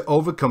need to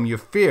overcome your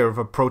fear of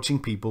approaching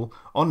people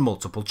on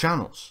multiple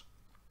channels.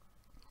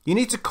 You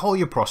need to call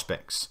your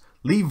prospects,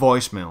 leave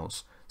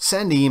voicemails,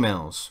 send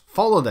emails,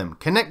 follow them,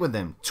 connect with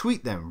them,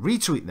 tweet them,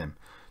 retweet them.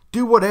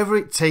 Do whatever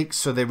it takes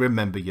so they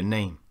remember your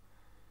name.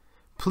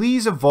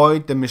 Please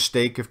avoid the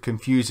mistake of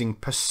confusing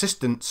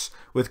persistence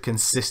with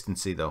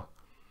consistency though.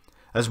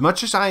 As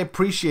much as I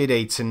appreciate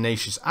a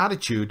tenacious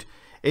attitude,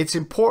 it's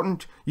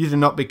important you do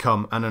not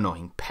become an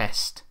annoying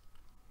pest.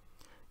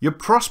 Your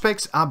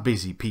prospects are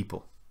busy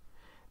people.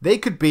 They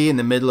could be in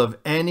the middle of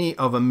any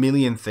of a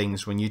million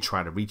things when you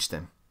try to reach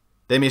them.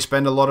 They may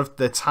spend a lot of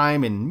their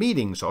time in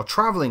meetings or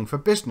traveling for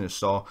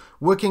business or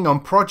working on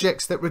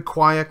projects that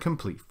require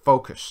complete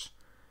focus.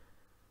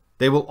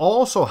 They will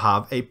also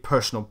have a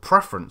personal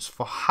preference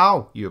for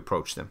how you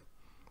approach them.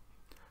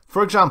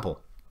 For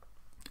example,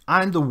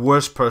 I'm the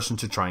worst person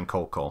to try and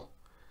cold call.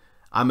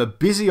 I'm a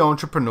busy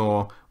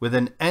entrepreneur with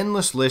an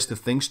endless list of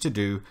things to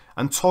do,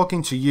 and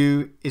talking to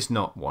you is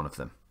not one of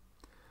them.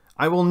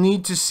 I will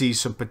need to see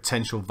some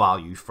potential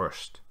value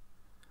first.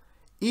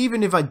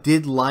 Even if I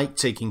did like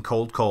taking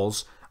cold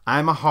calls,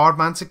 I'm a hard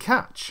man to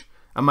catch,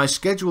 and my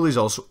schedule is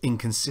also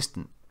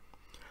inconsistent.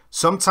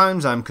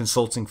 Sometimes I'm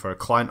consulting for a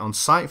client on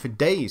site for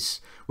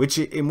days,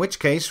 in which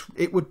case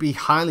it would be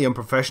highly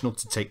unprofessional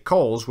to take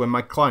calls when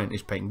my client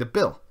is paying the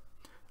bill.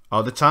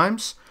 Other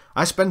times,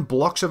 I spend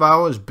blocks of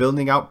hours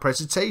building out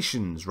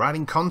presentations,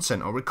 writing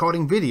content, or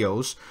recording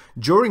videos,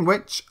 during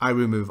which I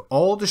remove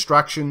all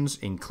distractions,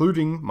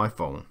 including my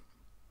phone.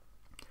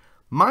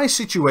 My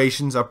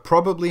situations are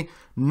probably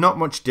not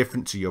much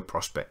different to your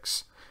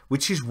prospects,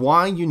 which is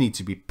why you need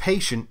to be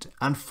patient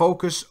and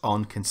focus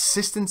on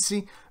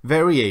consistency,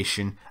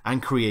 variation,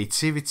 and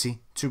creativity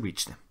to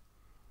reach them.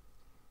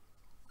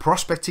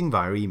 Prospecting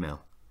via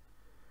email.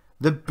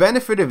 The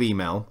benefit of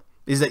email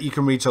is that you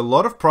can reach a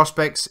lot of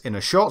prospects in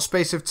a short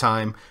space of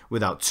time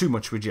without too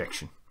much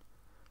rejection.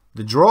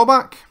 The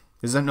drawback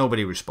is that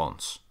nobody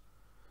responds.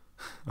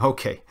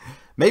 Okay,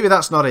 maybe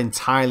that's not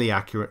entirely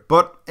accurate,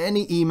 but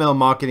any email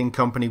marketing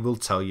company will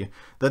tell you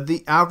that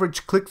the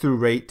average click-through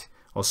rate,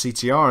 or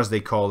CTR as they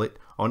call it,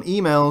 on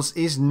emails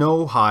is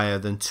no higher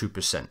than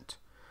 2%.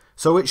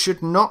 So it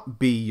should not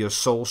be your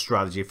sole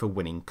strategy for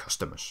winning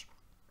customers.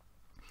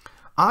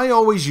 I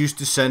always used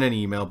to send an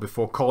email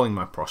before calling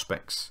my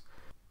prospects.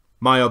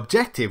 My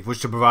objective was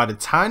to provide a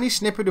tiny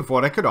snippet of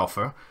what I could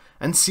offer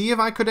and see if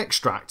I could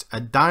extract a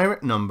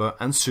direct number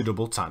and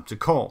suitable time to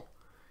call.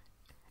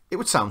 It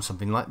would sound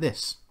something like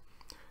this.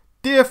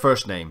 Dear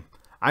first name,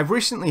 I've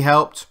recently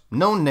helped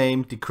known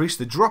name decrease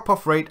the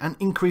drop-off rate and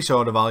increase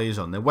order values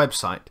on their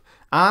website,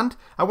 and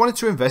I wanted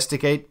to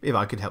investigate if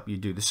I could help you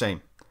do the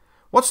same.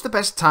 What's the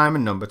best time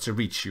and number to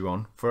reach you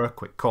on for a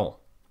quick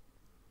call?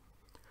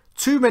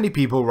 Too many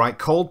people write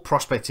cold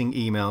prospecting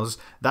emails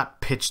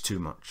that pitch too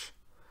much.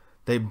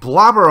 They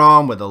blabber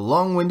on with a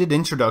long-winded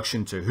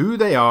introduction to who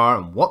they are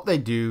and what they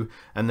do,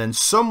 and then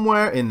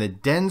somewhere in the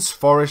dense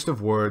forest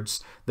of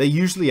words, they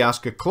usually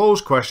ask a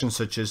closed question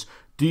such as,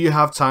 do you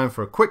have time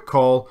for a quick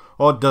call,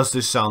 or does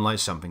this sound like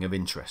something of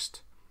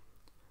interest?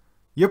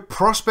 Your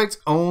prospect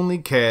only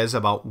cares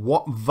about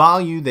what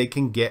value they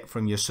can get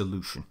from your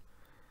solution.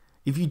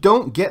 If you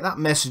don't get that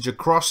message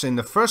across in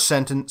the first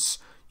sentence,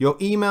 your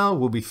email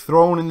will be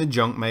thrown in the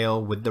junk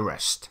mail with the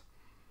rest.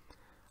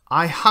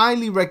 I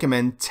highly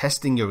recommend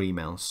testing your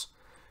emails.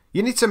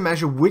 You need to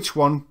measure which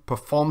one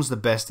performs the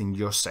best in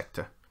your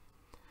sector.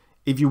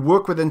 If you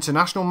work with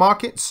international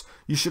markets,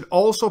 you should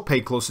also pay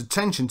close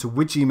attention to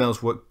which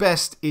emails work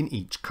best in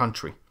each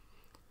country.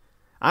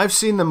 I've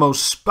seen the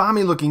most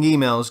spammy looking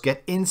emails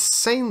get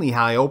insanely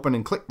high open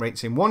and click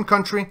rates in one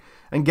country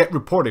and get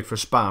reported for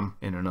spam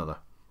in another.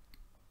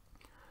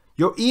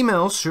 Your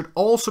emails should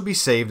also be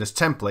saved as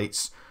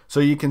templates so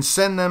you can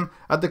send them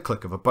at the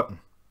click of a button.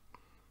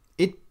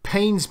 It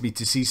pains me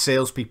to see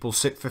salespeople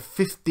sit for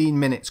 15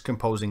 minutes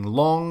composing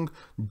long,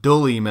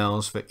 dull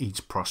emails for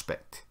each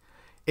prospect.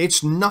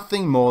 It's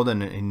nothing more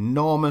than an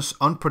enormous,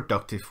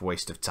 unproductive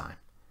waste of time.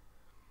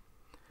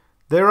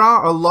 There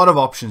are a lot of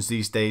options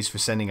these days for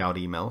sending out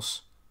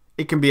emails.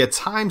 It can be a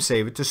time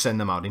saver to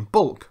send them out in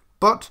bulk,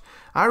 but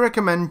I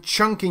recommend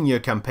chunking your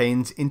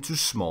campaigns into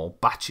small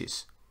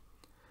batches.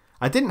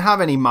 I didn't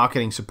have any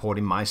marketing support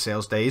in my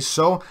sales days,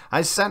 so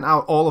I sent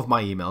out all of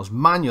my emails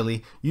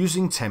manually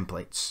using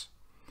templates.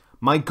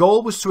 My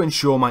goal was to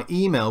ensure my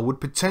email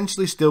would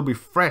potentially still be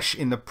fresh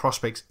in the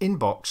prospect's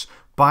inbox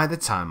by the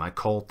time I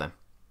called them.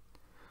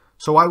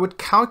 So I would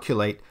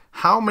calculate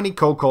how many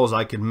cold calls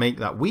I could make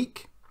that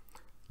week,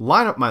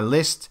 line up my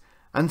list,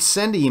 and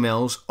send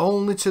emails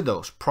only to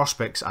those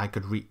prospects I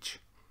could reach.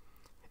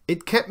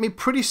 It kept me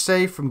pretty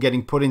safe from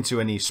getting put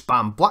into any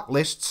spam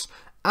blacklists,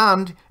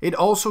 and it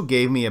also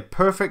gave me a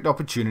perfect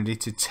opportunity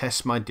to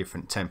test my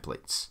different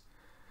templates.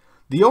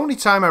 The only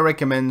time I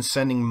recommend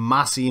sending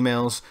mass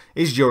emails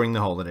is during the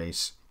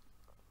holidays.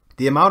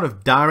 The amount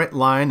of direct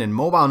line and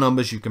mobile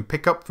numbers you can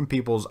pick up from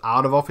people's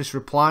out-of-office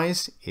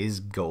replies is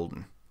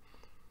golden.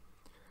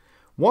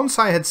 Once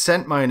I had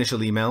sent my initial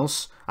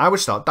emails, I would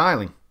start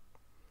dialing.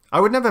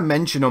 I would never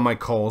mention on my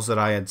calls that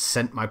I had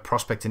sent my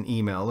prospect an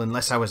email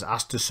unless I was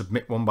asked to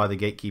submit one by the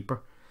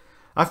gatekeeper.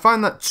 I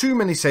find that too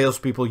many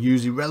salespeople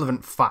use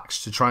irrelevant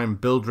facts to try and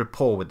build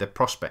rapport with their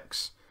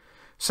prospects.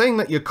 Saying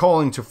that you're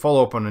calling to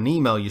follow up on an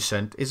email you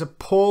sent is a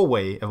poor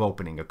way of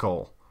opening a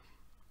call.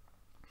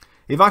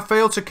 If I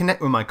fail to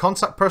connect with my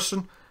contact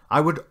person,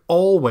 I would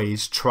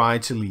always try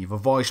to leave a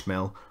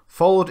voicemail,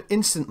 followed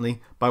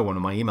instantly by one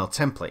of my email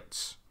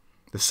templates.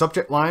 The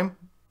subject line,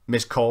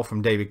 missed call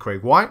from David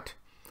Craig White.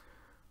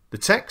 The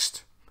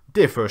text,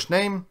 dear first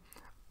name,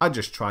 I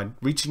just tried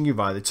reaching you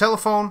via the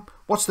telephone.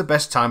 What's the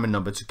best time and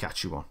number to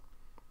catch you on?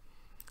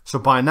 So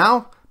by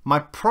now, my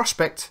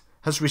prospect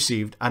has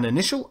received an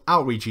initial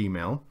outreach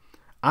email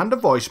and a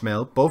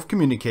voicemail, both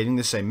communicating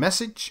the same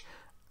message,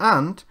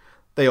 and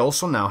they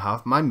also now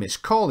have my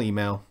missed call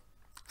email.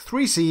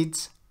 3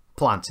 seeds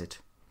planted.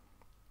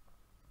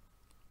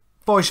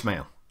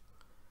 Voicemail.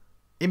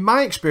 In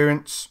my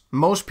experience,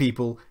 most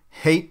people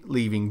hate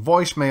leaving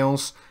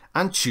voicemails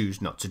and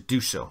choose not to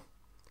do so.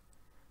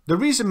 The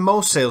reason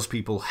most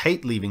salespeople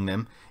hate leaving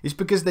them is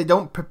because they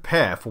don't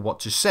prepare for what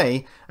to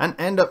say and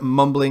end up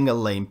mumbling a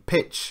lame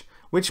pitch,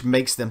 which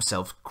makes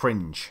themselves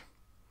cringe.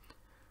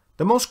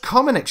 The most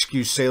common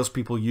excuse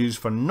salespeople use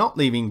for not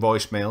leaving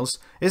voicemails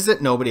is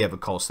that nobody ever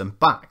calls them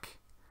back.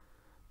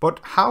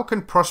 But how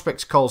can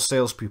prospects call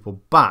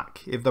salespeople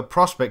back if the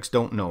prospects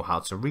don't know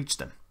how to reach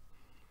them?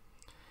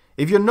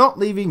 If you're not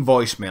leaving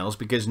voicemails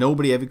because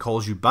nobody ever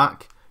calls you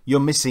back, you're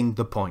missing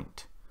the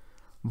point.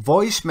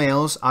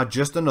 Voicemails are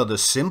just another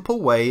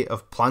simple way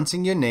of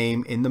planting your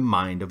name in the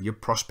mind of your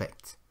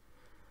prospect.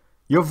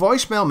 Your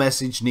voicemail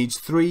message needs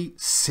 3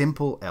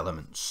 simple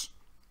elements.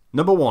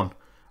 Number 1,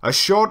 a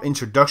short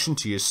introduction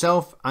to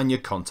yourself and your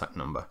contact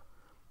number.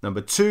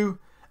 Number 2,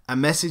 a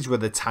message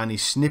with a tiny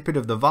snippet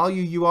of the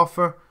value you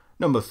offer.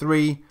 Number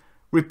 3,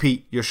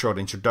 repeat your short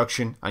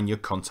introduction and your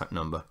contact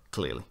number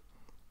clearly.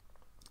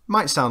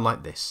 Might sound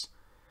like this.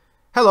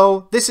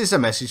 Hello, this is a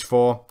message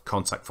for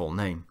contact full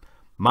name.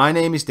 My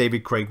name is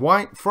David Craig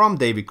White from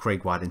David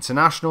Craig White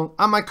International,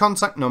 and my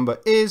contact number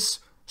is,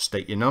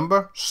 state your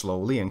number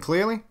slowly and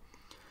clearly.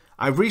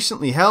 I've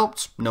recently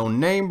helped, no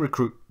name,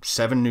 recruit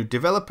 7 new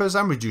developers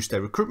and reduce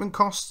their recruitment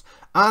costs,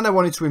 and I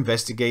wanted to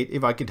investigate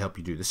if I could help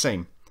you do the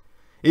same.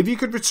 If you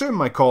could return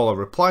my call or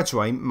reply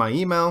to my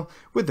email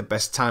with the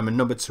best time and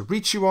number to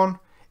reach you on,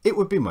 it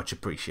would be much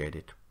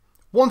appreciated.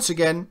 Once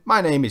again, my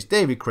name is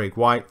David Craig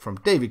White from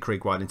David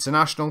Craig White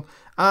International,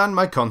 and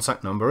my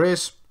contact number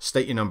is,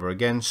 state your number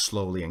again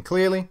slowly and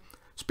clearly.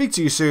 Speak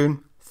to you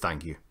soon.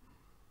 Thank you.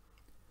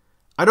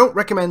 I don't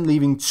recommend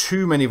leaving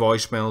too many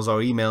voicemails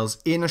or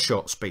emails in a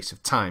short space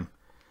of time.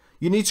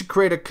 You need to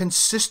create a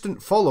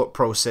consistent follow-up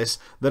process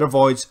that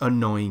avoids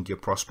annoying your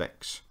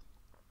prospects.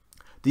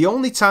 The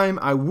only time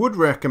I would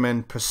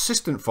recommend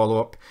persistent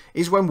follow-up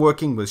is when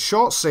working with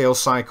short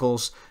sales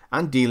cycles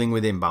and dealing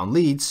with inbound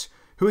leads,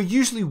 who are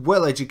usually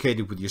well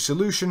educated with your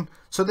solution,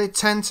 so they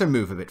tend to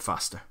move a bit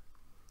faster.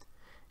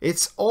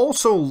 It's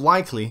also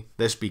likely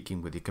they're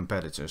speaking with your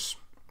competitors.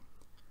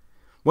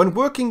 When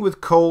working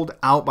with cold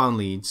outbound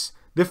leads,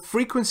 the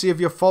frequency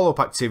of your follow-up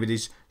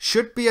activities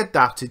should be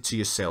adapted to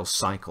your sales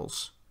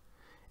cycles.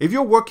 If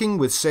you're working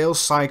with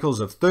sales cycles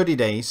of 30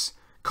 days,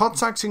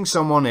 contacting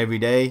someone every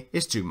day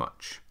is too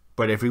much,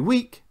 but every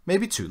week may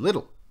be too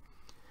little.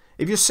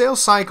 If your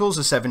sales cycles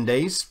are 7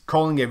 days,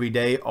 calling every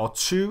day or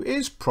 2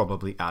 is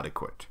probably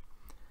adequate.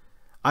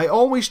 I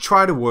always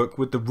try to work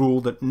with the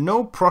rule that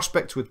no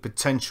prospect with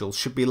potential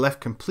should be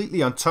left completely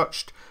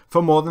untouched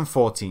for more than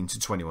 14 to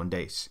 21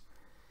 days.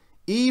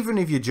 Even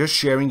if you're just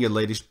sharing your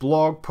latest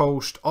blog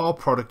post or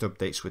product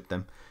updates with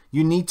them,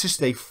 you need to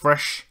stay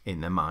fresh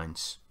in their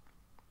minds.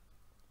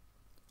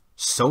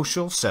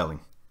 Social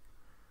selling.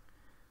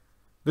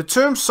 The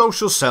term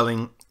social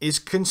selling is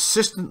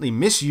consistently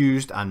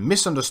misused and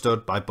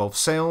misunderstood by both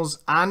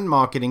sales and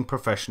marketing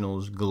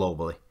professionals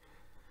globally.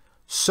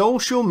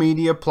 Social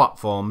media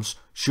platforms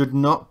should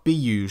not be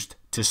used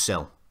to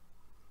sell.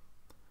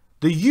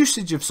 The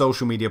usage of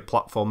social media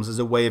platforms as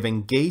a way of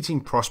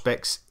engaging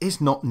prospects is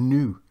not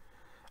new.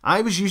 I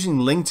was using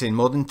LinkedIn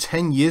more than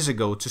 10 years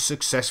ago to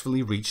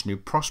successfully reach new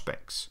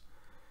prospects.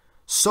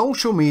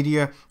 Social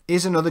media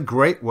is another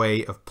great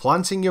way of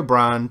planting your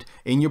brand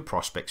in your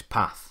prospect's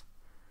path.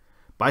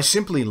 By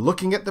simply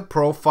looking at the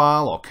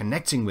profile or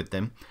connecting with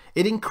them,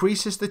 it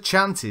increases the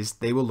chances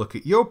they will look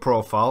at your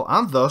profile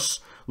and thus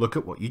look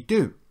at what you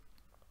do.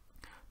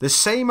 The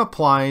same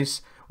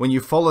applies when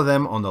you follow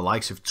them on the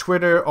likes of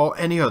Twitter or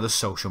any other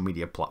social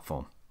media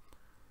platform.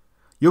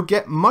 You'll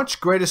get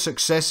much greater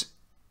success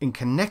in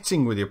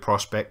connecting with your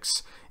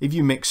prospects if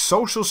you mix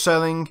social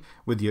selling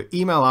with your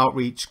email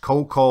outreach,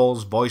 cold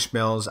calls,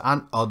 voicemails,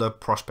 and other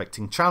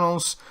prospecting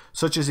channels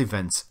such as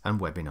events and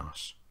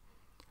webinars.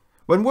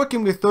 When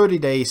working with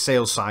 30-day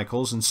sales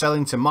cycles and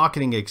selling to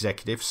marketing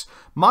executives,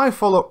 my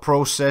follow-up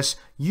process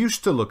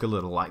used to look a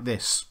little like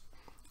this.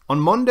 On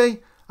Monday,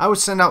 I would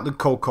send out the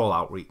cold call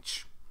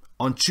outreach.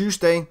 On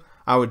Tuesday,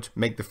 I would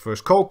make the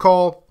first cold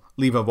call,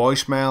 leave a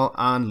voicemail,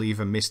 and leave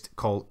a missed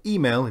call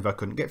email if I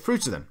couldn't get through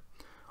to them.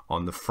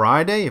 On the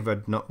Friday, if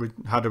I'd not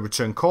had a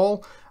return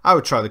call, I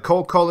would try the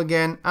cold call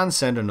again and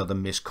send another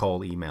missed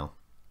call email.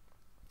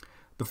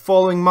 The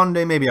following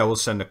Monday, maybe I will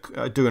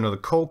do another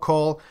cold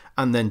call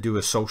and then do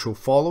a social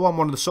follow on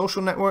one of the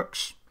social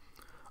networks.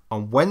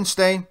 On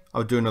Wednesday,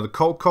 I'll do another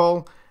cold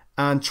call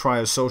and try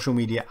a social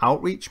media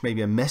outreach,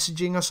 maybe a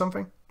messaging or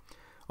something.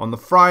 On the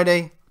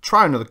Friday,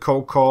 try another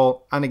cold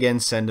call and again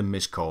send a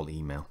missed call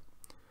email.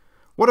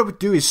 What I would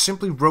do is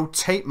simply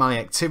rotate my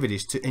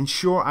activities to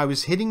ensure I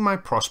was hitting my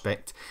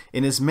prospect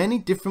in as many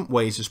different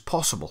ways as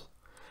possible.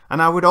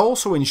 And I would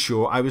also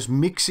ensure I was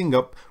mixing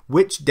up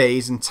which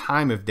days and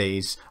time of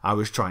days I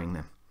was trying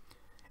them.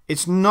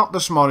 It's not the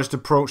smartest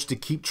approach to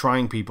keep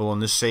trying people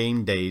on the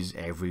same days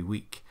every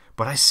week,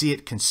 but I see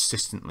it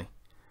consistently.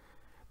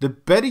 The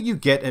better you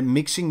get at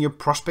mixing your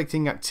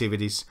prospecting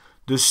activities,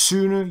 the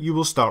sooner you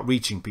will start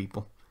reaching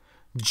people.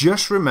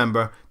 Just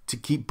remember to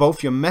keep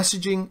both your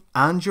messaging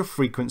and your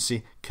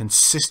frequency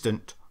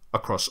consistent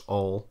across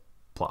all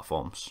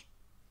platforms.